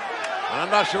luego. And I'm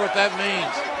not sure what that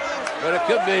means, but it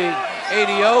could be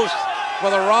adios for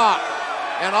the Rock.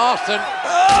 And Austin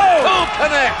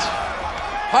connects.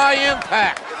 High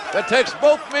impact that takes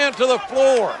both men to the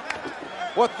floor.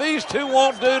 What these two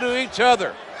won't do to each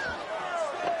other.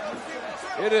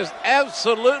 It is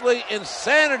absolutely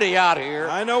insanity out here.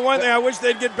 I know one thing, I wish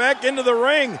they'd get back into the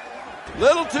ring.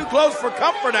 Little too close for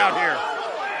comfort out here.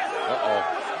 Uh-oh.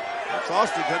 That's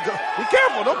Austin. Be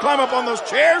careful. Don't climb up on those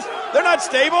chairs. They're not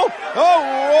stable. Oh,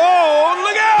 whoa,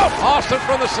 look out. Austin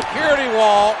from the security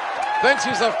wall thinks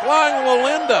he's a flying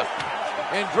Walinda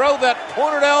and drove that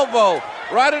pointed elbow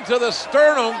right into the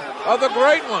sternum of the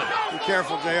Great One. Be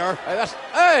careful, JR.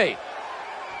 Hey,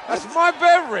 that's my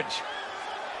beverage.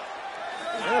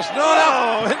 And it's not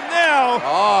out. And now.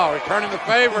 Oh, returning the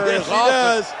favor Yes, is he Austin.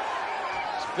 does.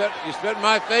 You spit in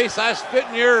my face, I spit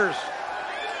in yours.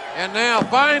 And now,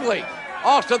 finally,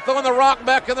 Austin throwing the Rock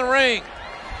back in the ring.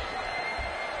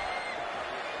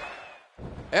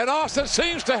 And Austin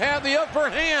seems to have the upper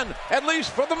hand, at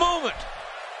least for the moment.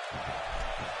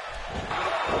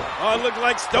 Oh, it looked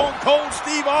like Stone Cold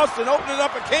Steve Austin opening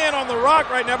up a can on the Rock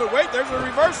right now, but wait, there's a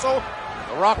reversal.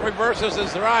 The Rock reverses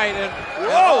his right, and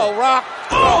whoa, Rock,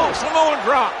 Samoan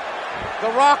drop. The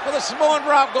Rock with a Samoan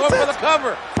drop going for the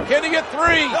cover. Can he get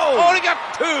three? No. Oh, he got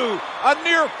two. A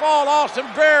near fall. Austin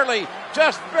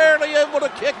just barely able to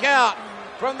kick out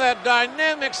from that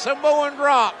dynamic Samoan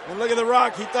drop. And look at the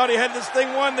Rock. He thought he had this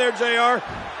thing won there, JR.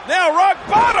 Now Rock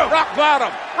bottom. Rock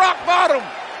bottom. Rock bottom.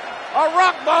 A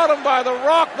rock bottom by the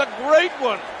Rock, the Great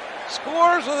One.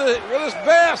 Scores with his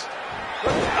best.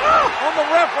 On the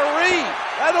referee.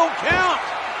 That don't count.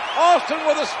 Austin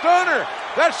with a stunner.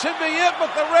 That should be it, but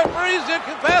the referee's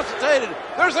incapacitated.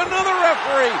 There's another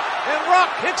referee, and Rock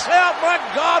kicks out. My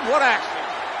God, what action.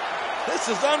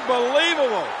 This is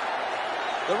unbelievable.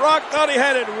 The Rock thought he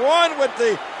had it won with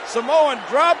the Samoan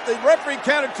drop. The referee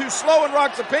counted too slow in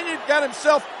Rock's opinion. Got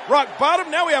himself rock bottom.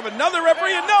 Now we have another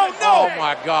referee, and no. Oh,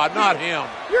 my God, not him.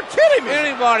 You're kidding me.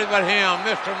 Anybody but him,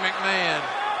 Mr. McMahon.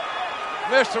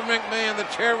 Mr. McMahon, the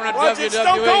chairman of Watch WWE. it,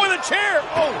 Stone Cold with a chair.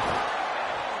 Oh.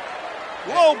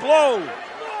 Low blow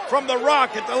from the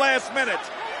Rock at the last minute.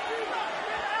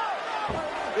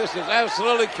 This is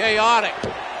absolutely chaotic.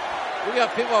 We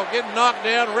got people getting knocked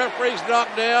down, referees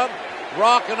knocked down,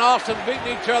 Rock and Austin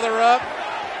beating each other up.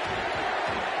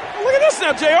 Look at this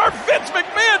now, JR. Vince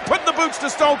McMahon putting the boots to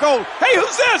Stone Cold. Hey,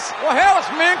 who's this? Well, hell, it's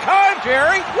Mankind,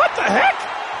 Jerry. What the heck?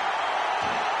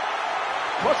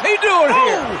 What's he doing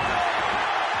here?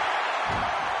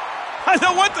 I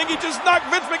know one thing, he just knocked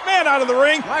Vince McMahon out of the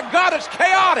ring. My God, it's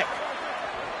chaotic.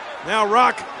 Now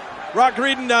Rock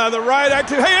reading the riot act.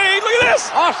 Hey, look at this.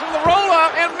 Austin the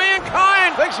roll-up, and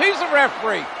Mankind thinks he's the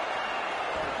referee.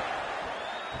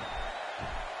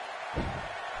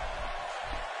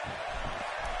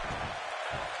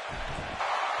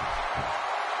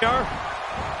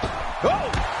 Oh,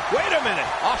 wait a minute.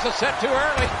 Austin set too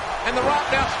early, and the Rock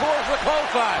now scores the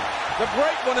clothesline. The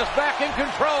Great One is back in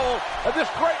control of this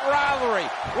great rivalry.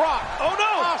 Rock. Oh,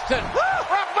 no. Austin.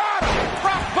 Rock bottom.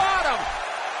 Rock bottom.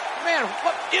 Man,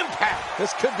 what impact.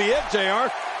 This could be it,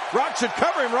 JR. Rock should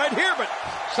cover him right here, but...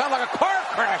 Sound like a car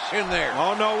crash in there.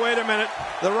 Oh, no, wait a minute.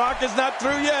 The Rock is not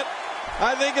through yet.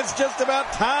 I think it's just about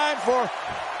time for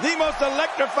the most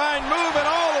electrifying move in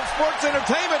all of sports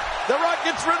entertainment. The Rock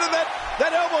gets rid of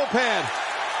that elbow pad.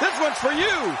 This one's for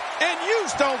you, and you,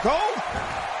 Stone Cold.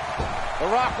 The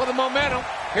Rock with the momentum.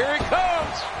 Here he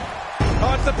comes.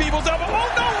 Oh, it's the people's elbow. Oh,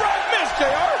 no, Rock missed,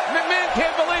 JR. McMahon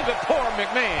can't believe it. Poor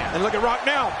McMahon. And look at Rock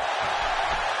now.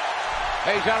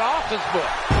 He's got Austin's book.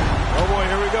 Oh, boy,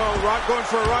 here we go. Rock going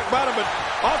for a rock bottom, but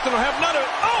Austin will have none of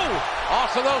it. Oh!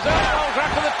 Austin, those elbows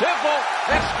right to the temple.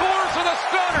 That scores with a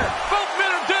stunner. Both men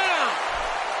are down.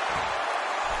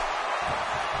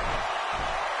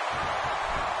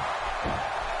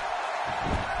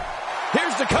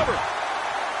 Here's the cover.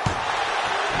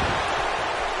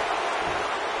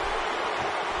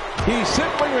 He's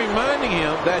simply reminding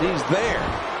him that he's there.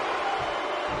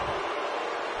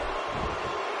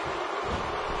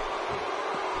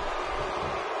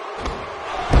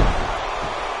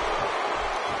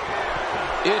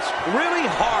 It's really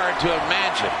hard to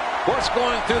imagine what's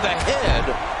going through the head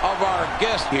of our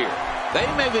guest here. They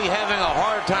may be having a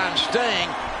hard time staying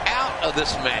out of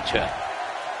this matchup.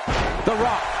 The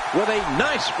Rock with a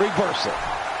nice reversal.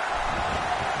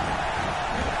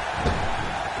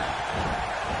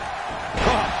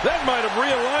 That might have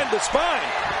realigned the spine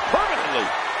permanently.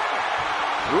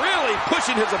 Really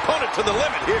pushing his opponent to the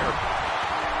limit here.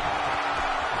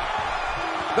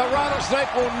 The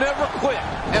rattlesnake will never quit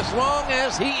as long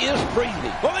as he is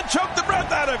breathing. Well, then choke the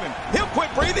breath out of him. He'll quit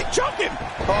breathing. Choke him.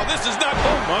 Oh, this is not...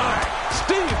 Oh, my.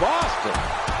 Steve Austin.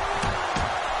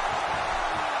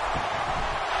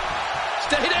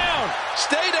 Stay down.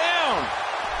 Stay down.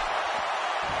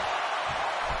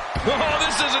 Oh,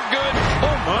 this isn't good.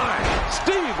 Oh, my.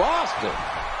 Steve Austin.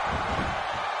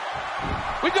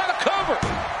 We got a cover.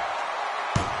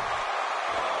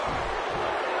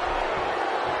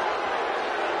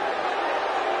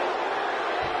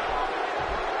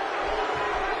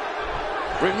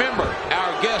 Remember,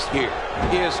 our guest here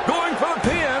is Going for the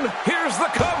pin. Here's the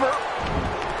cover.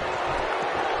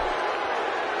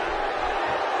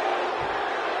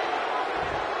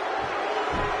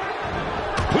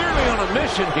 clearly on a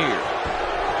mission here.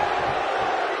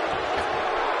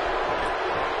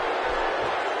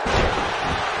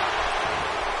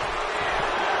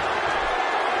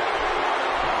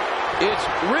 It's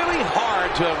really hard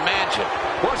to imagine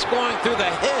what's going through the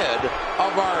head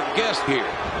of our guest here.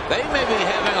 They may be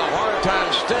having a hard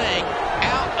time staying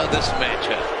out of this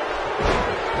matchup.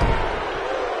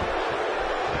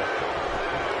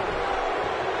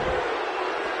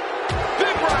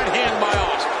 Big right hand by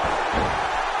Austin.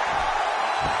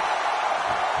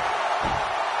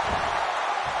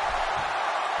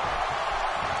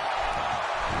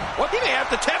 Well, he may have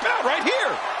to tap out right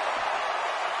here.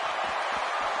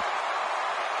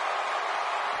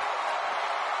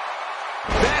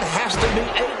 That has to be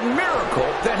a miracle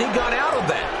that he got out of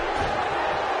that.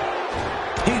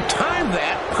 He timed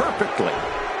that perfectly.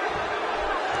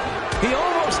 He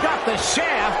almost got the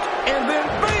shaft, and then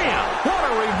bam! What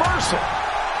a reversal.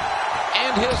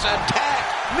 And his attack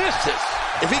misses.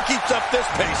 If he keeps up this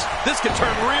pace, this could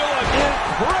turn real ugly.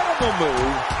 Incredible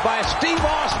move by Steve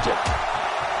Austin.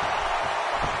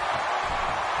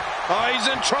 Oh, he's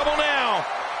in trouble now.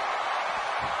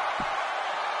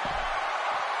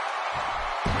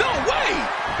 No way!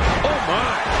 Oh, my.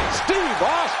 Steve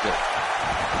Austin.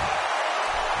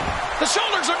 The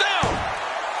shoulders are down.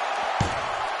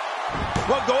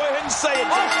 Well, go ahead and say it.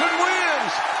 Austin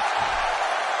wins.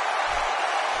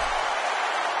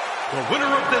 The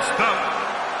winner of this bout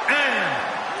and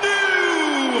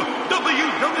new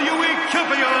WWE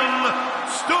Champion,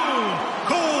 Stone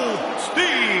Cold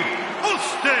Steve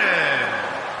Austin.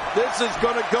 This is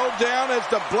going to go down as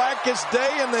the blackest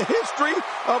day in the history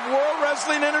of World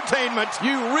Wrestling Entertainment.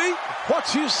 You reap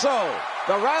what you sow.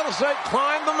 The rattlesnake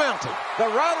climbed the mountain. The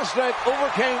rattlesnake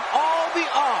overcame all the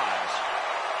odds.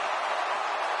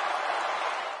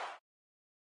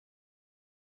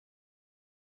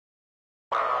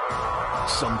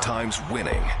 Sometimes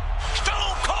winning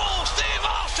Stone Cold Steve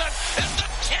Austin is the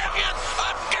champion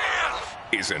again.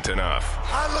 isn't enough.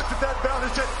 I looked at that belt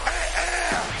and said,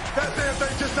 that damn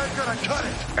thing just ain't gonna cut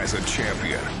it. As a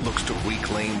champion looks to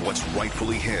reclaim what's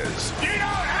rightfully his. You don't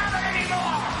have it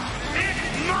anymore.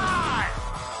 It's mine.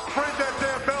 Bring that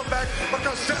damn belt back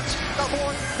because that's the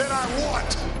one that I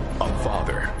want. A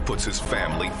father puts his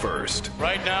family first.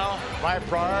 Right now, my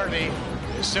priority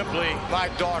is simply my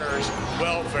daughter's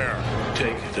welfare.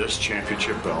 Take this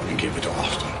championship belt and give it to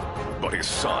Austin. But his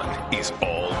son is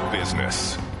all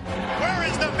business. Where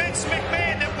is the Vince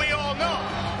McMahon that we all know?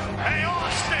 Hey,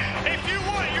 Austin, if you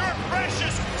want your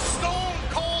precious Stone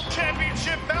Cold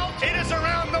Championship belt, it is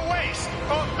around the waist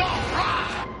of The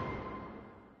Rock.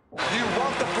 You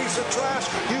want the piece of trash?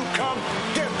 You come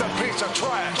get the piece of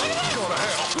trash. Go to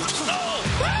hell.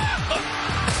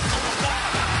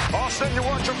 Austin, you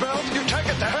want your belt? You take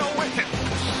it to hell with it.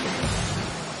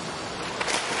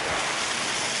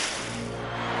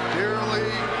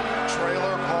 Dearly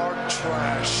trailer park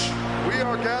trash, we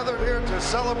are gathered here to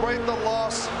celebrate the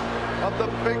loss of the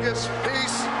biggest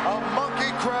piece of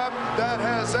monkey crap that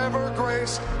has ever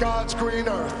graced God's green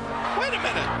earth. Wait a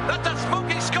minute. That's a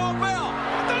smoky skull bell.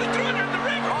 I thought he threw it in the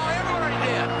ring. Oh, everybody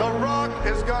did. The Rock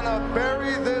is gonna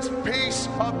bury this piece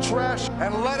of trash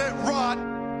and let it rot.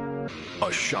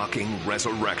 A shocking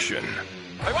resurrection.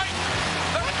 Hey, wait!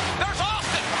 There's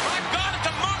Austin! My God, it's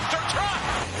a monster truck!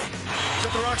 Is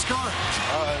that the Rock's car?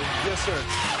 Yes, sir.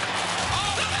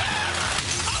 Oh, the man!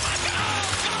 Oh, my God!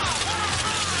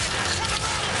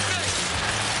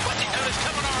 What the hell is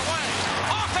coming our way?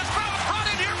 Austin's brought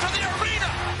in here to the arena!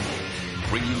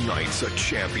 Reunites a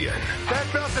champion. That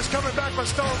belt is coming back for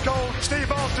Stone Cold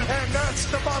Steve Austin, and that's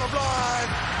the bottom line.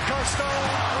 Cause Stone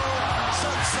Cold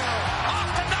said so.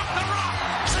 Austin knocked the Rock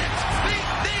 6 feet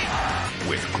deep!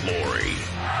 With glory.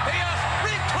 He has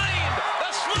reclaimed the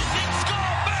smoking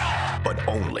skull belt! But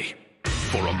only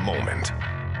for a moment.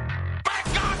 My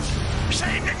God!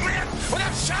 Shane McMahon with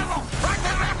a shovel right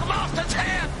to the back of Austin's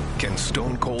head! Can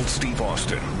Stone Cold Steve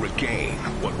Austin regain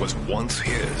what was once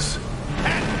his?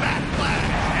 At Backlash,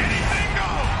 anything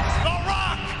goes. The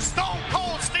Rock, Stone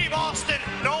Cold Steve Austin,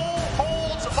 no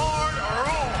holds barred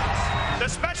rules. The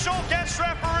special guest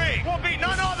referee will be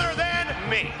none other than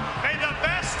me. May the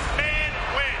best man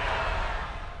win.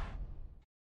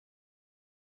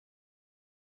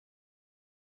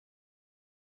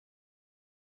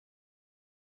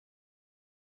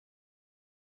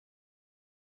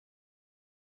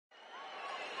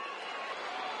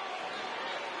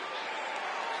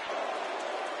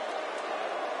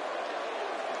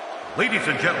 Ladies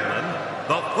and gentlemen,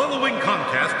 The following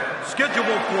contest, scheduled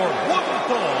for one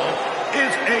fall,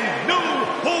 is a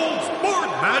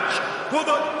no-holds-barred match for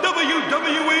the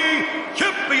WWE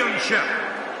Championship.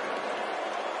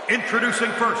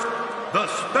 Introducing first, the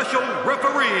special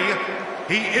referee.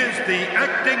 He is the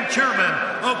acting chairman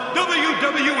of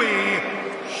WWE,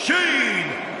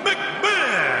 Shane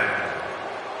McMahon.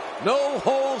 No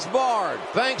holds barred,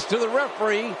 thanks to the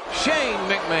referee, Shane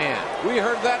McMahon. We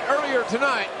heard that earlier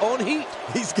tonight on Heat.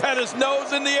 He's got his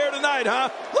nose in the air tonight, huh?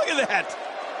 Look at that.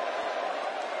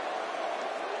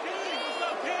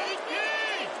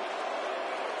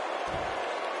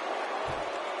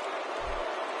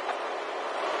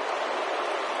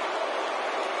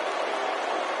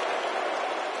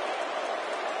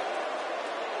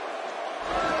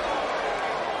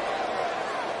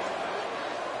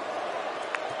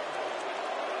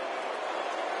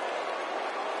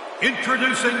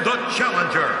 Introducing the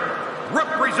challenger,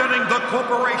 representing the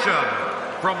corporation,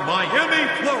 from Miami,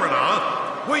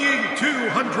 Florida, weighing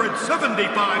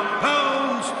 275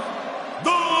 pounds, The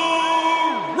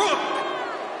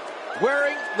Rock!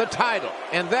 Wearing the title,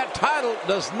 and that title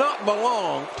does not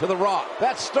belong to The Rock.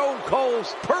 That's Stone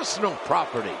Cold's personal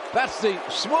property. That's the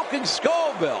smoking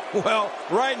skull belt. Well,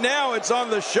 right now it's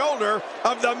on the shoulder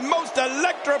of the most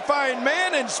electrifying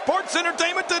man in sports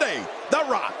entertainment today, The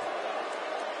Rock.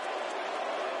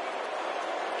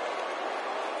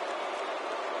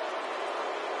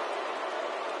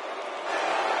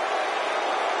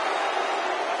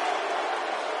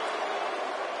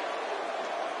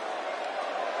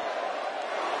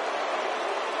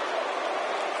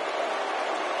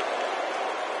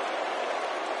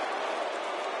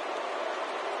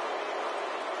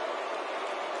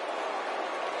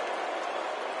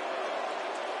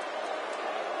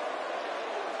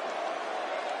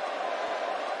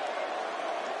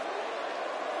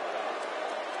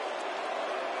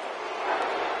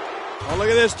 Oh, look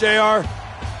at this, JR.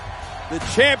 The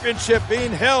championship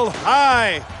being held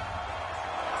high. You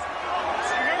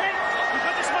hear me? You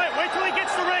put this away. Wait till he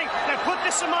gets the ring. Then put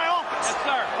this in my office. Yes,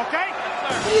 sir. Okay?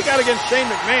 Yes, sir. What do you got against Shane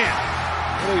McMahon?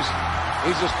 Well,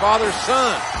 he's his father's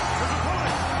son.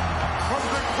 From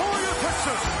Victoria,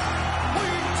 Texas,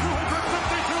 weighing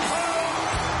 252 pounds,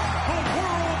 the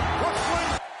World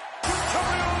Wrestling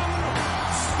Champion,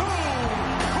 Stone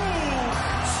Cold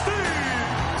Steve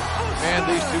Austin. Man,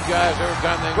 these two guys, every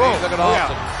time they meet, look at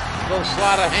Austin. Little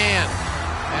sleight of hand.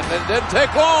 And it didn't take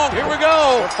long. Here we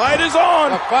go. The fight is on.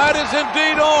 The fight is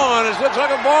indeed on. It looks like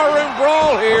a barroom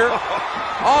brawl here.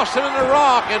 Austin and The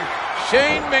Rock and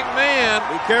Shane McMahon.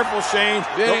 Be careful, Shane.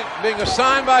 Being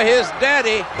assigned by his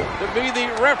daddy to be the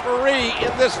referee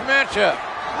in this matchup.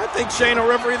 I think Shane will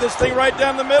referee this thing right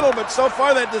down the middle, but so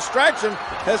far that distraction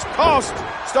has cost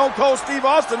Stone Cold Steve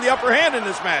Austin the upper hand in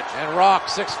this match. And Rock,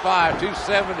 6'5",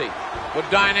 270, with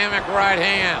dynamic right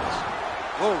hands.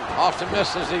 Whoa, Austin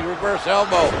misses the reverse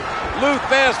elbow.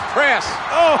 Luthez press.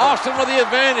 Oh. Austin with the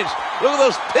advantage. Look at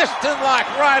those piston-like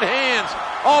right hands.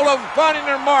 All of them finding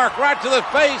their mark right to the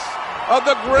face of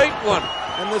the great one.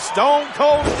 And the Stone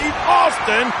Cold Steve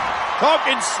Austin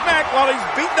talking smack while he's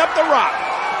beating up The Rock.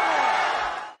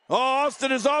 Oh,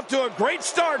 Austin is off to a great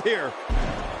start here.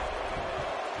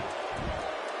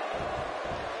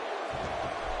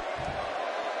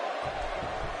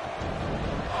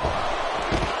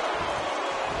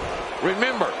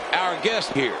 Remember, our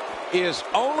guest here is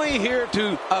only here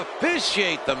to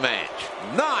officiate the match,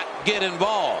 not get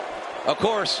involved. Of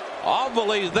course, I'll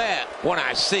believe that when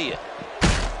I see it.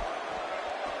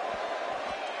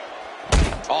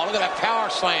 Oh, look at that power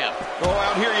slam. Oh,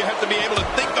 out here you have to be able to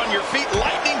think on your feet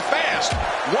lightning fast.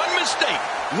 One mistake,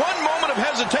 one moment of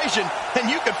hesitation, and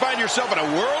you can find yourself in a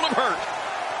world of hurt.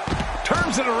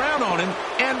 Turns it around on him,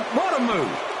 and what a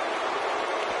move.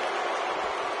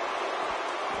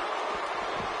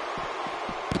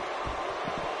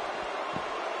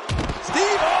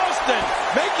 Steve Austin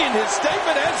making his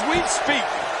statement as we speak.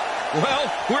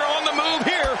 Well, we're on the move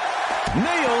here.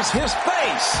 Nails his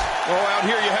face. Oh, out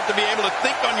here you have to be able to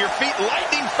think on your feet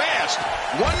lightning fast.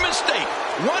 One mistake,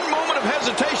 one moment of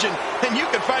hesitation, and you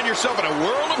can find yourself in a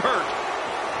world of hurt.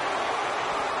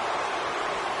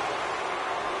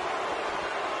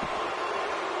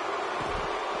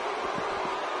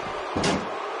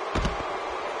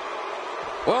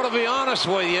 Well, to be honest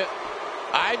with you,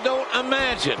 I don't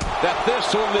imagine that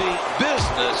this will be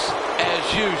business as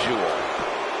usual.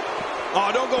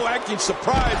 Oh, don't go acting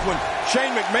surprised when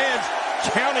Shane McMahon's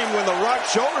counting when The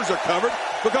Rock's shoulders are covered,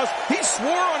 because he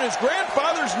swore on his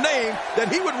grandfather's name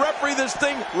that he would referee this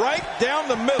thing right down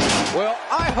the middle. Well,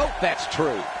 I hope that's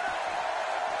true.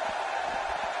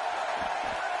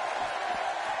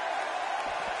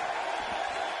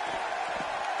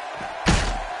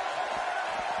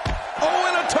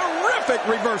 Perfect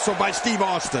reversal by Steve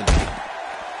Austin.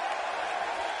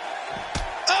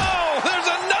 Oh, there's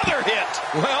another hit.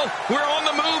 Well, we're on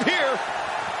the move here.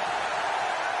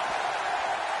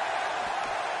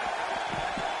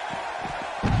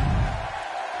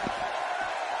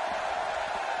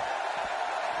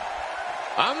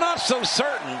 I'm not so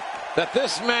certain that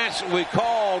this match we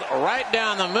called right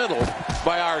down the middle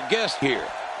by our guest here.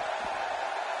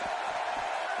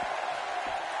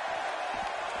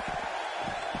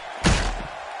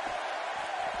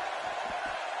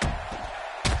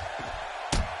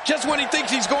 Just when he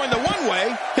thinks he's going the one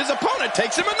way, his opponent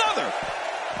takes him another.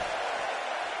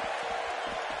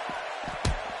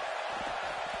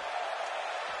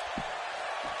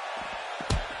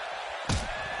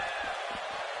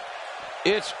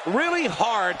 It's really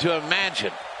hard to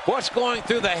imagine what's going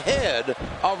through the head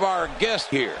of our guest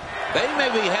here. They may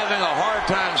be having a hard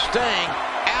time staying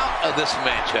out of this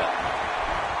matchup.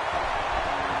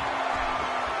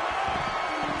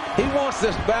 He wants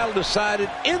this battle decided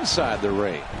inside the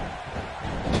ring.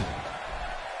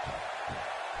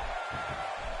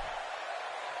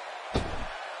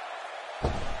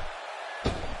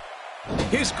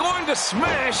 He's going to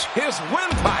smash his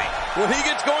windpipe. When he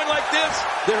gets going like this,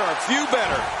 there are few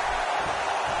better.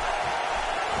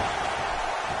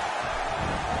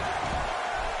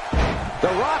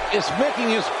 The Rock is making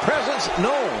his presence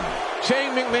known.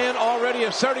 Shane McMahon already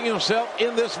asserting himself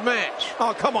in this match.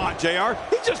 Oh, come on, JR.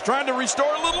 He's just trying to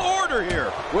restore a little order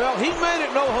here. Well, he made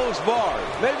it no holds barred.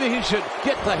 Maybe he should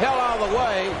get the hell out of the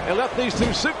way and let these two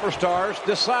superstars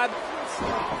decide.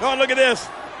 Oh, look at this.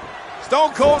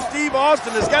 Stone Cold Steve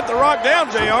Austin has got the Rock down,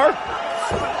 JR.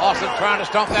 Austin trying to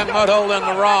stomp that mud hole in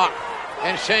the Rock.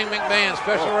 And Shane McMahon,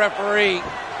 special referee,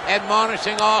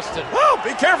 admonishing Austin. Oh,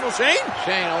 be careful, Shane.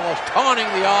 Shane almost taunting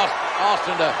the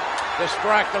Austin to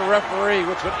distract the referee,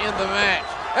 which would end the match.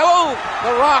 Hello,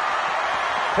 the Rock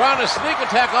trying to sneak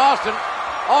attack Austin.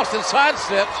 Austin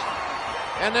sidesteps.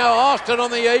 And now Austin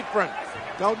on the apron.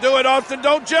 Don't do it, Austin.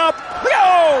 Don't jump.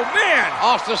 Oh, man.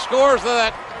 Austin scores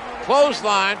that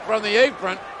clothesline from the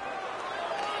apron.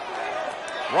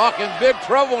 Rock in big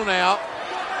trouble now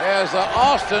as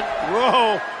Austin.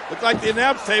 Whoa, looks like the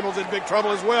announce table's in big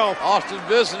trouble as well. Austin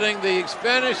visiting the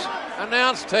Spanish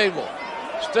announce table.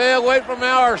 Stay away from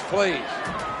ours, please.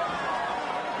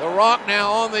 The Rock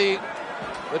now on the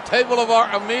table of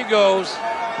our amigos.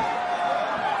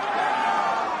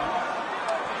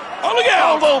 Oh, look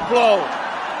out! Elbow blow.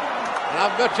 And I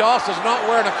bet you Austin's not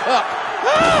wearing a cup.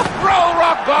 Throw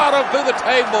rock bottom through the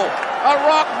table. A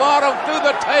rock bottom through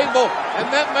the table. And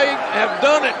that may have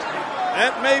done it.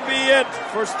 That may be it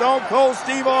for Stone Cold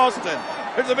Steve Austin.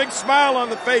 There's a big smile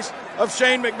on the face of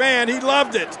Shane McMahon. He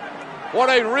loved it. What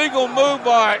a regal move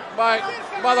by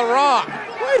The Rock.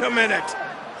 Wait a minute.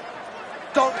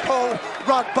 Stone Cold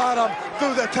rock bottom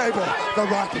through the table. The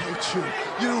Rock hates you.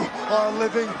 You are a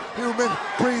living, human,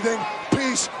 breathing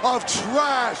piece of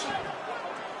trash.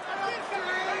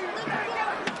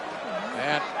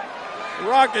 And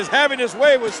Rock is having his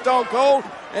way with Stone Cold,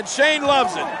 and Shane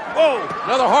loves it. Whoa.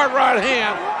 Another hard right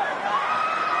hand.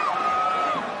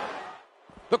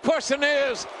 The question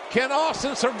is, can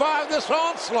Austin survive this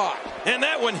onslaught? And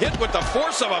that one hit with the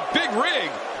force of a big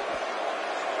rig.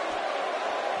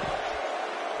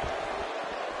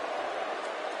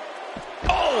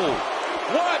 Oh,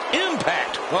 what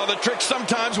impact. Well, the trick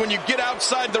sometimes when you get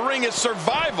outside the ring is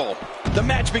survival. The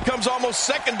match becomes almost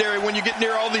secondary when you get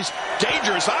near all these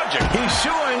dangerous objects. He's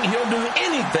showing he'll do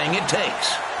anything it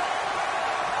takes.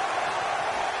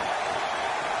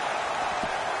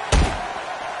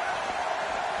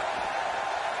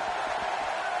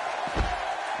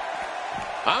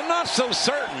 I'm not so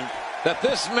certain that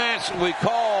this match we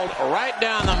called right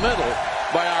down the middle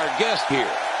by our guest here.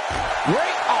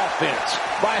 Great offense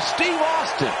by Steve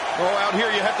Austin. Oh, out here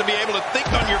you have to be able to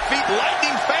think on your feet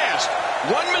lightning fast.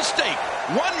 One mistake,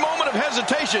 one moment of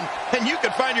hesitation, and you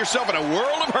could find yourself in a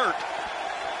world of hurt.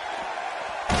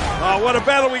 Oh, what a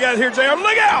battle we got here, JR.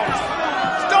 Look out!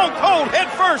 Stone Cold head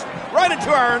first right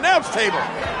into our announce table.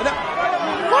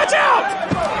 Watch out!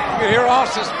 You hear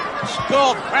Austin's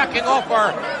skull cracking off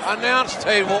our announce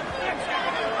table.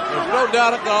 There's no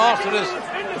doubt that Austin is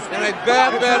in a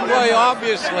bad way,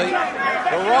 obviously.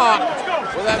 The Rock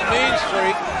with that mean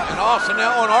streak, and Austin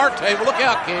now on our table. Look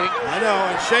out, King. I know,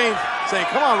 and Shane saying,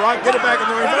 come on, Rock, get it back in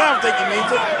the ring, but I don't think he means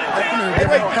it.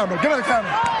 Give me the camera, give me the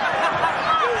camera.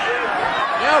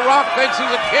 Yeah, Rock thinks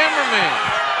he's a cameraman.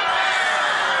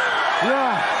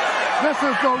 Yeah, this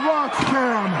is the Rock's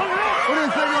cam. What do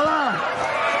you think of that?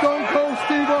 Stone Cold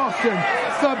Steve Austin,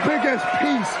 the biggest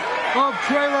piece of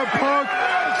trailer park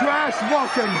trash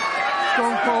walking.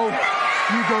 Stone Cold,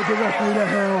 you go directly to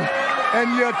hell.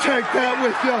 and you take that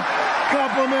with you.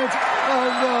 Compliments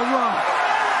of The Rock.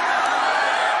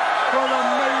 For the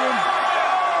millions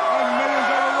and millions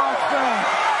of The Rock fans.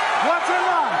 What's it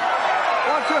like?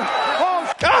 What's it? Oh,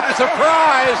 God,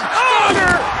 surprise!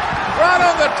 Stunner! Right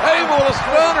on the table, a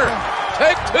stunner.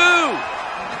 Take two.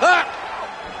 Cut.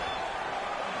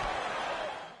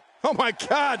 Oh my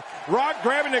God, Rock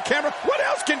grabbing the camera. What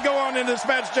else can go on in this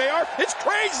match, JR? It's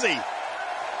crazy.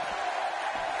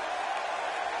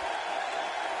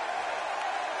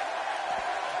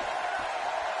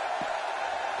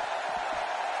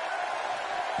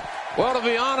 Well, to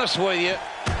be honest with you,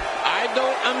 I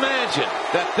don't imagine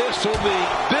that this will be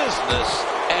business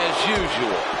as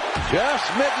usual. Just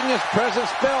making his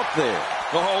presence felt there.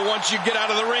 Oh, once you get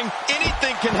out of the ring,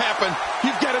 anything can happen.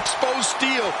 You've got exposed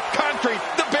steel, concrete,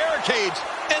 the barricades,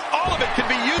 and all of it can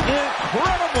be used.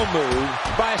 Incredible move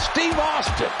by Steve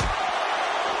Austin.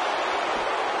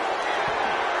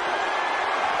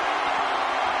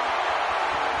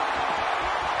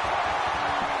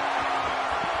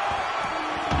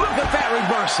 Look at that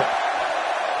reversal.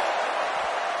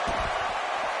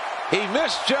 He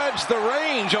misjudged the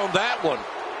range on that one.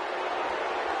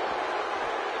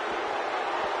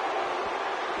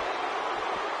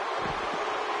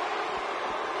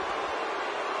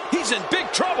 He's in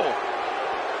big trouble.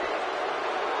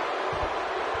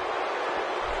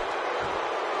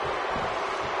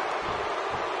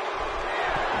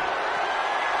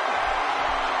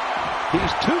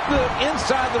 He's too good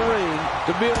inside the ring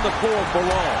to be on the floor for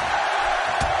long.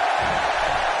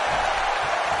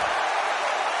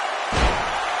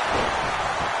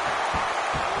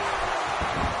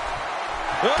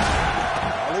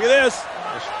 Oh, look at this.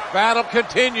 This battle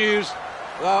continues.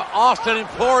 Austin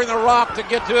imploring The Rock to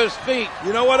get to his feet. You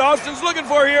know what Austin's looking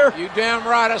for here? You damn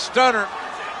right, a stunner.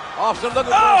 Austin looking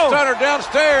for a stunner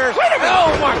downstairs. Wait a minute.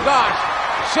 Oh, my gosh.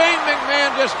 Shane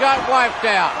McMahon just got wiped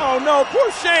out. Oh, no, poor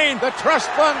Shane. The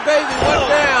trust fund baby went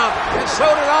down, and so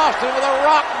did Austin with a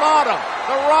rock bottom.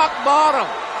 The rock bottom.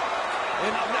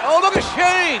 And, oh, look at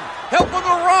Shane helping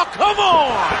The Rock. Come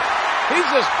on. He's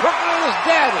as crooked as his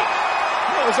daddy.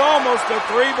 It was almost a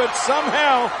 3, but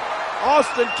somehow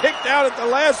Austin kicked out at the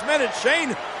last minute.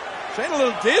 Shane a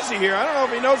little dizzy here. I don't know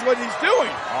if he knows what he's doing.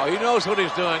 Oh, he knows what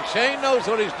he's doing. Shane knows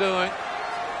what he's doing.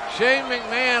 Shane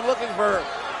McMahon looking for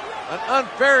an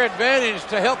unfair advantage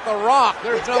to help The Rock.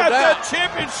 There's no doubt. That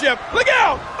championship. Look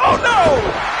out. Oh, no.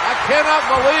 I cannot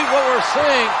believe what we're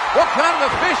seeing. What kind of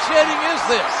officiating is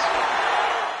this?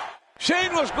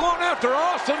 Shane was going after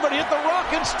Austin, but he hit The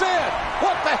Rock instead.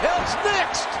 What the hell's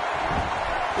next?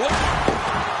 Well,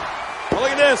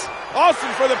 look at this.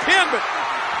 Austin for the pin, but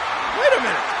wait a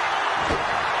minute.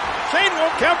 Shane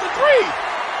won't count the 3.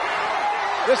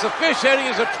 This officiating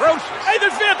is atrocious. Hey,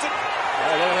 there's Vincent.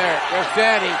 Oh, look there. There's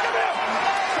Daddy.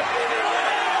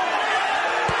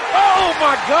 Oh,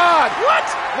 my God. What?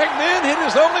 McMahon hit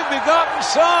his only begotten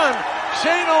son,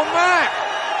 Shane O'Mac.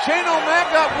 Shane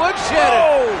O'Mac got woodshedded.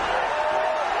 Oh.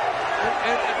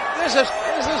 And this is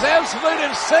absolute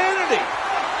insanity.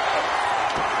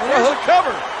 Here's the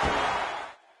cover.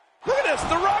 Look at this.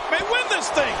 The Rock may win this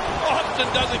thing. Austin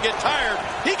doesn't get tired.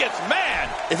 He gets mad.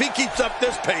 If he keeps up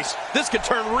this pace, this could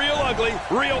turn real ugly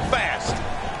real fast.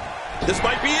 This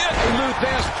might be it.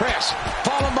 Luthez press,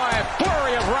 followed by a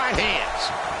flurry of right hands.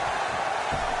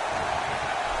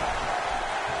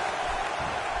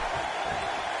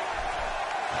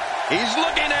 He's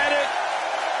looking at it.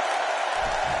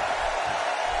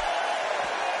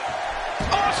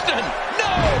 Austin,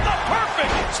 no, the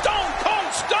perfect Stone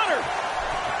Cold Stunner.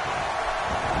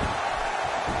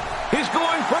 He's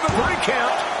going for the 3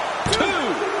 count. 2, 3.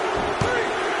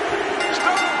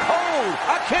 Stone Cold.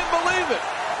 I can't believe it.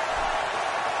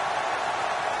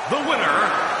 The winner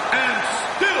and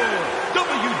still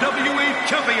WWE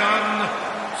Champion,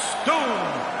 Stone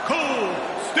Cold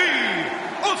Steve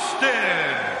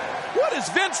Austin. What is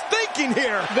Vince thinking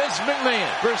here? Vince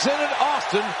McMahon presented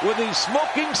Austin with the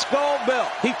Smoking Skull belt.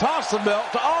 He tossed the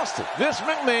belt to Austin. Vince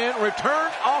McMahon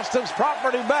returned Austin's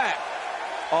property back.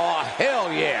 Oh,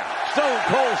 hell yeah. Stone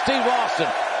Cold Steve Austin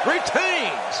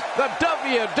retains the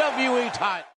WWE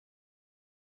title.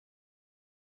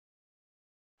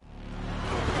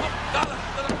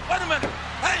 Wait a minute.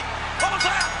 Hey, what was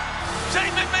that?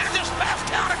 Shane McMahon just fast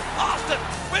counted Austin.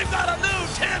 We've got a new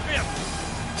champion.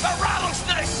 The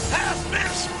rattlesnake has been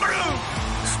screwed.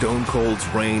 Stone Cold's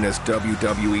reign as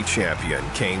WWE Champion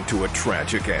came to a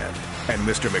tragic end, and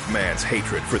Mr. McMahon's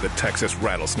hatred for the Texas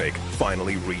Rattlesnake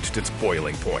finally reached its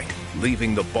boiling point,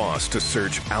 leaving the boss to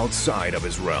search outside of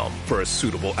his realm for a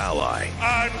suitable ally.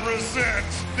 I present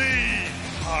the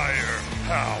higher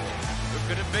power. Who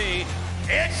could it be?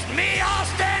 It's me,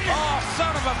 Austin! Oh,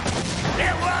 son of a...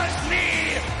 It was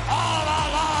me all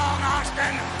along,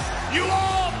 Austin! You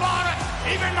all bought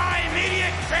it! Even my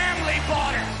immediate family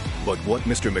bought it! But what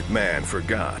Mr. McMahon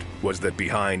forgot was that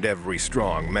behind every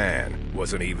strong man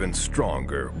was an even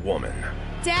stronger woman.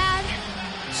 Dad,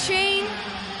 Shane,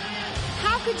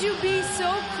 how could you be so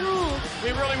cruel?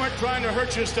 We really weren't trying to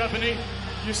hurt you, Stephanie.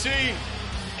 You see,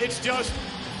 it's just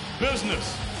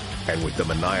business. And with the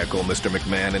maniacal Mr.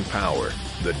 McMahon in power,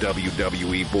 the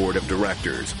WWE Board of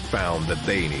Directors found that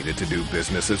they needed to do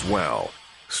business as well,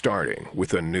 starting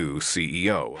with a new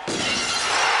CEO.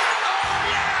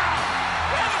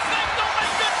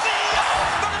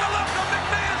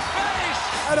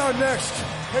 At our next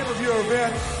pay-per-view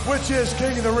event, which is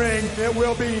King of the Ring, it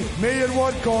will be me in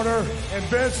one corner, and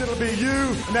Vince, it'll be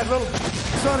you and that little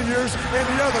son of yours in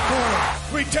the other corner.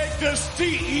 We take this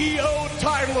CEO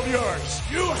title of yours.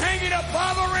 You hang it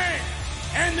above a ring,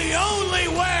 and the only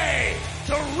way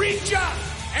to reach up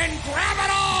and grab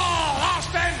it all,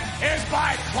 Austin, is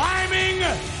by climbing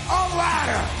a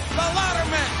ladder. The ladder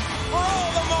match for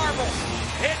all the marbles.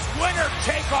 It's winner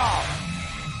take all.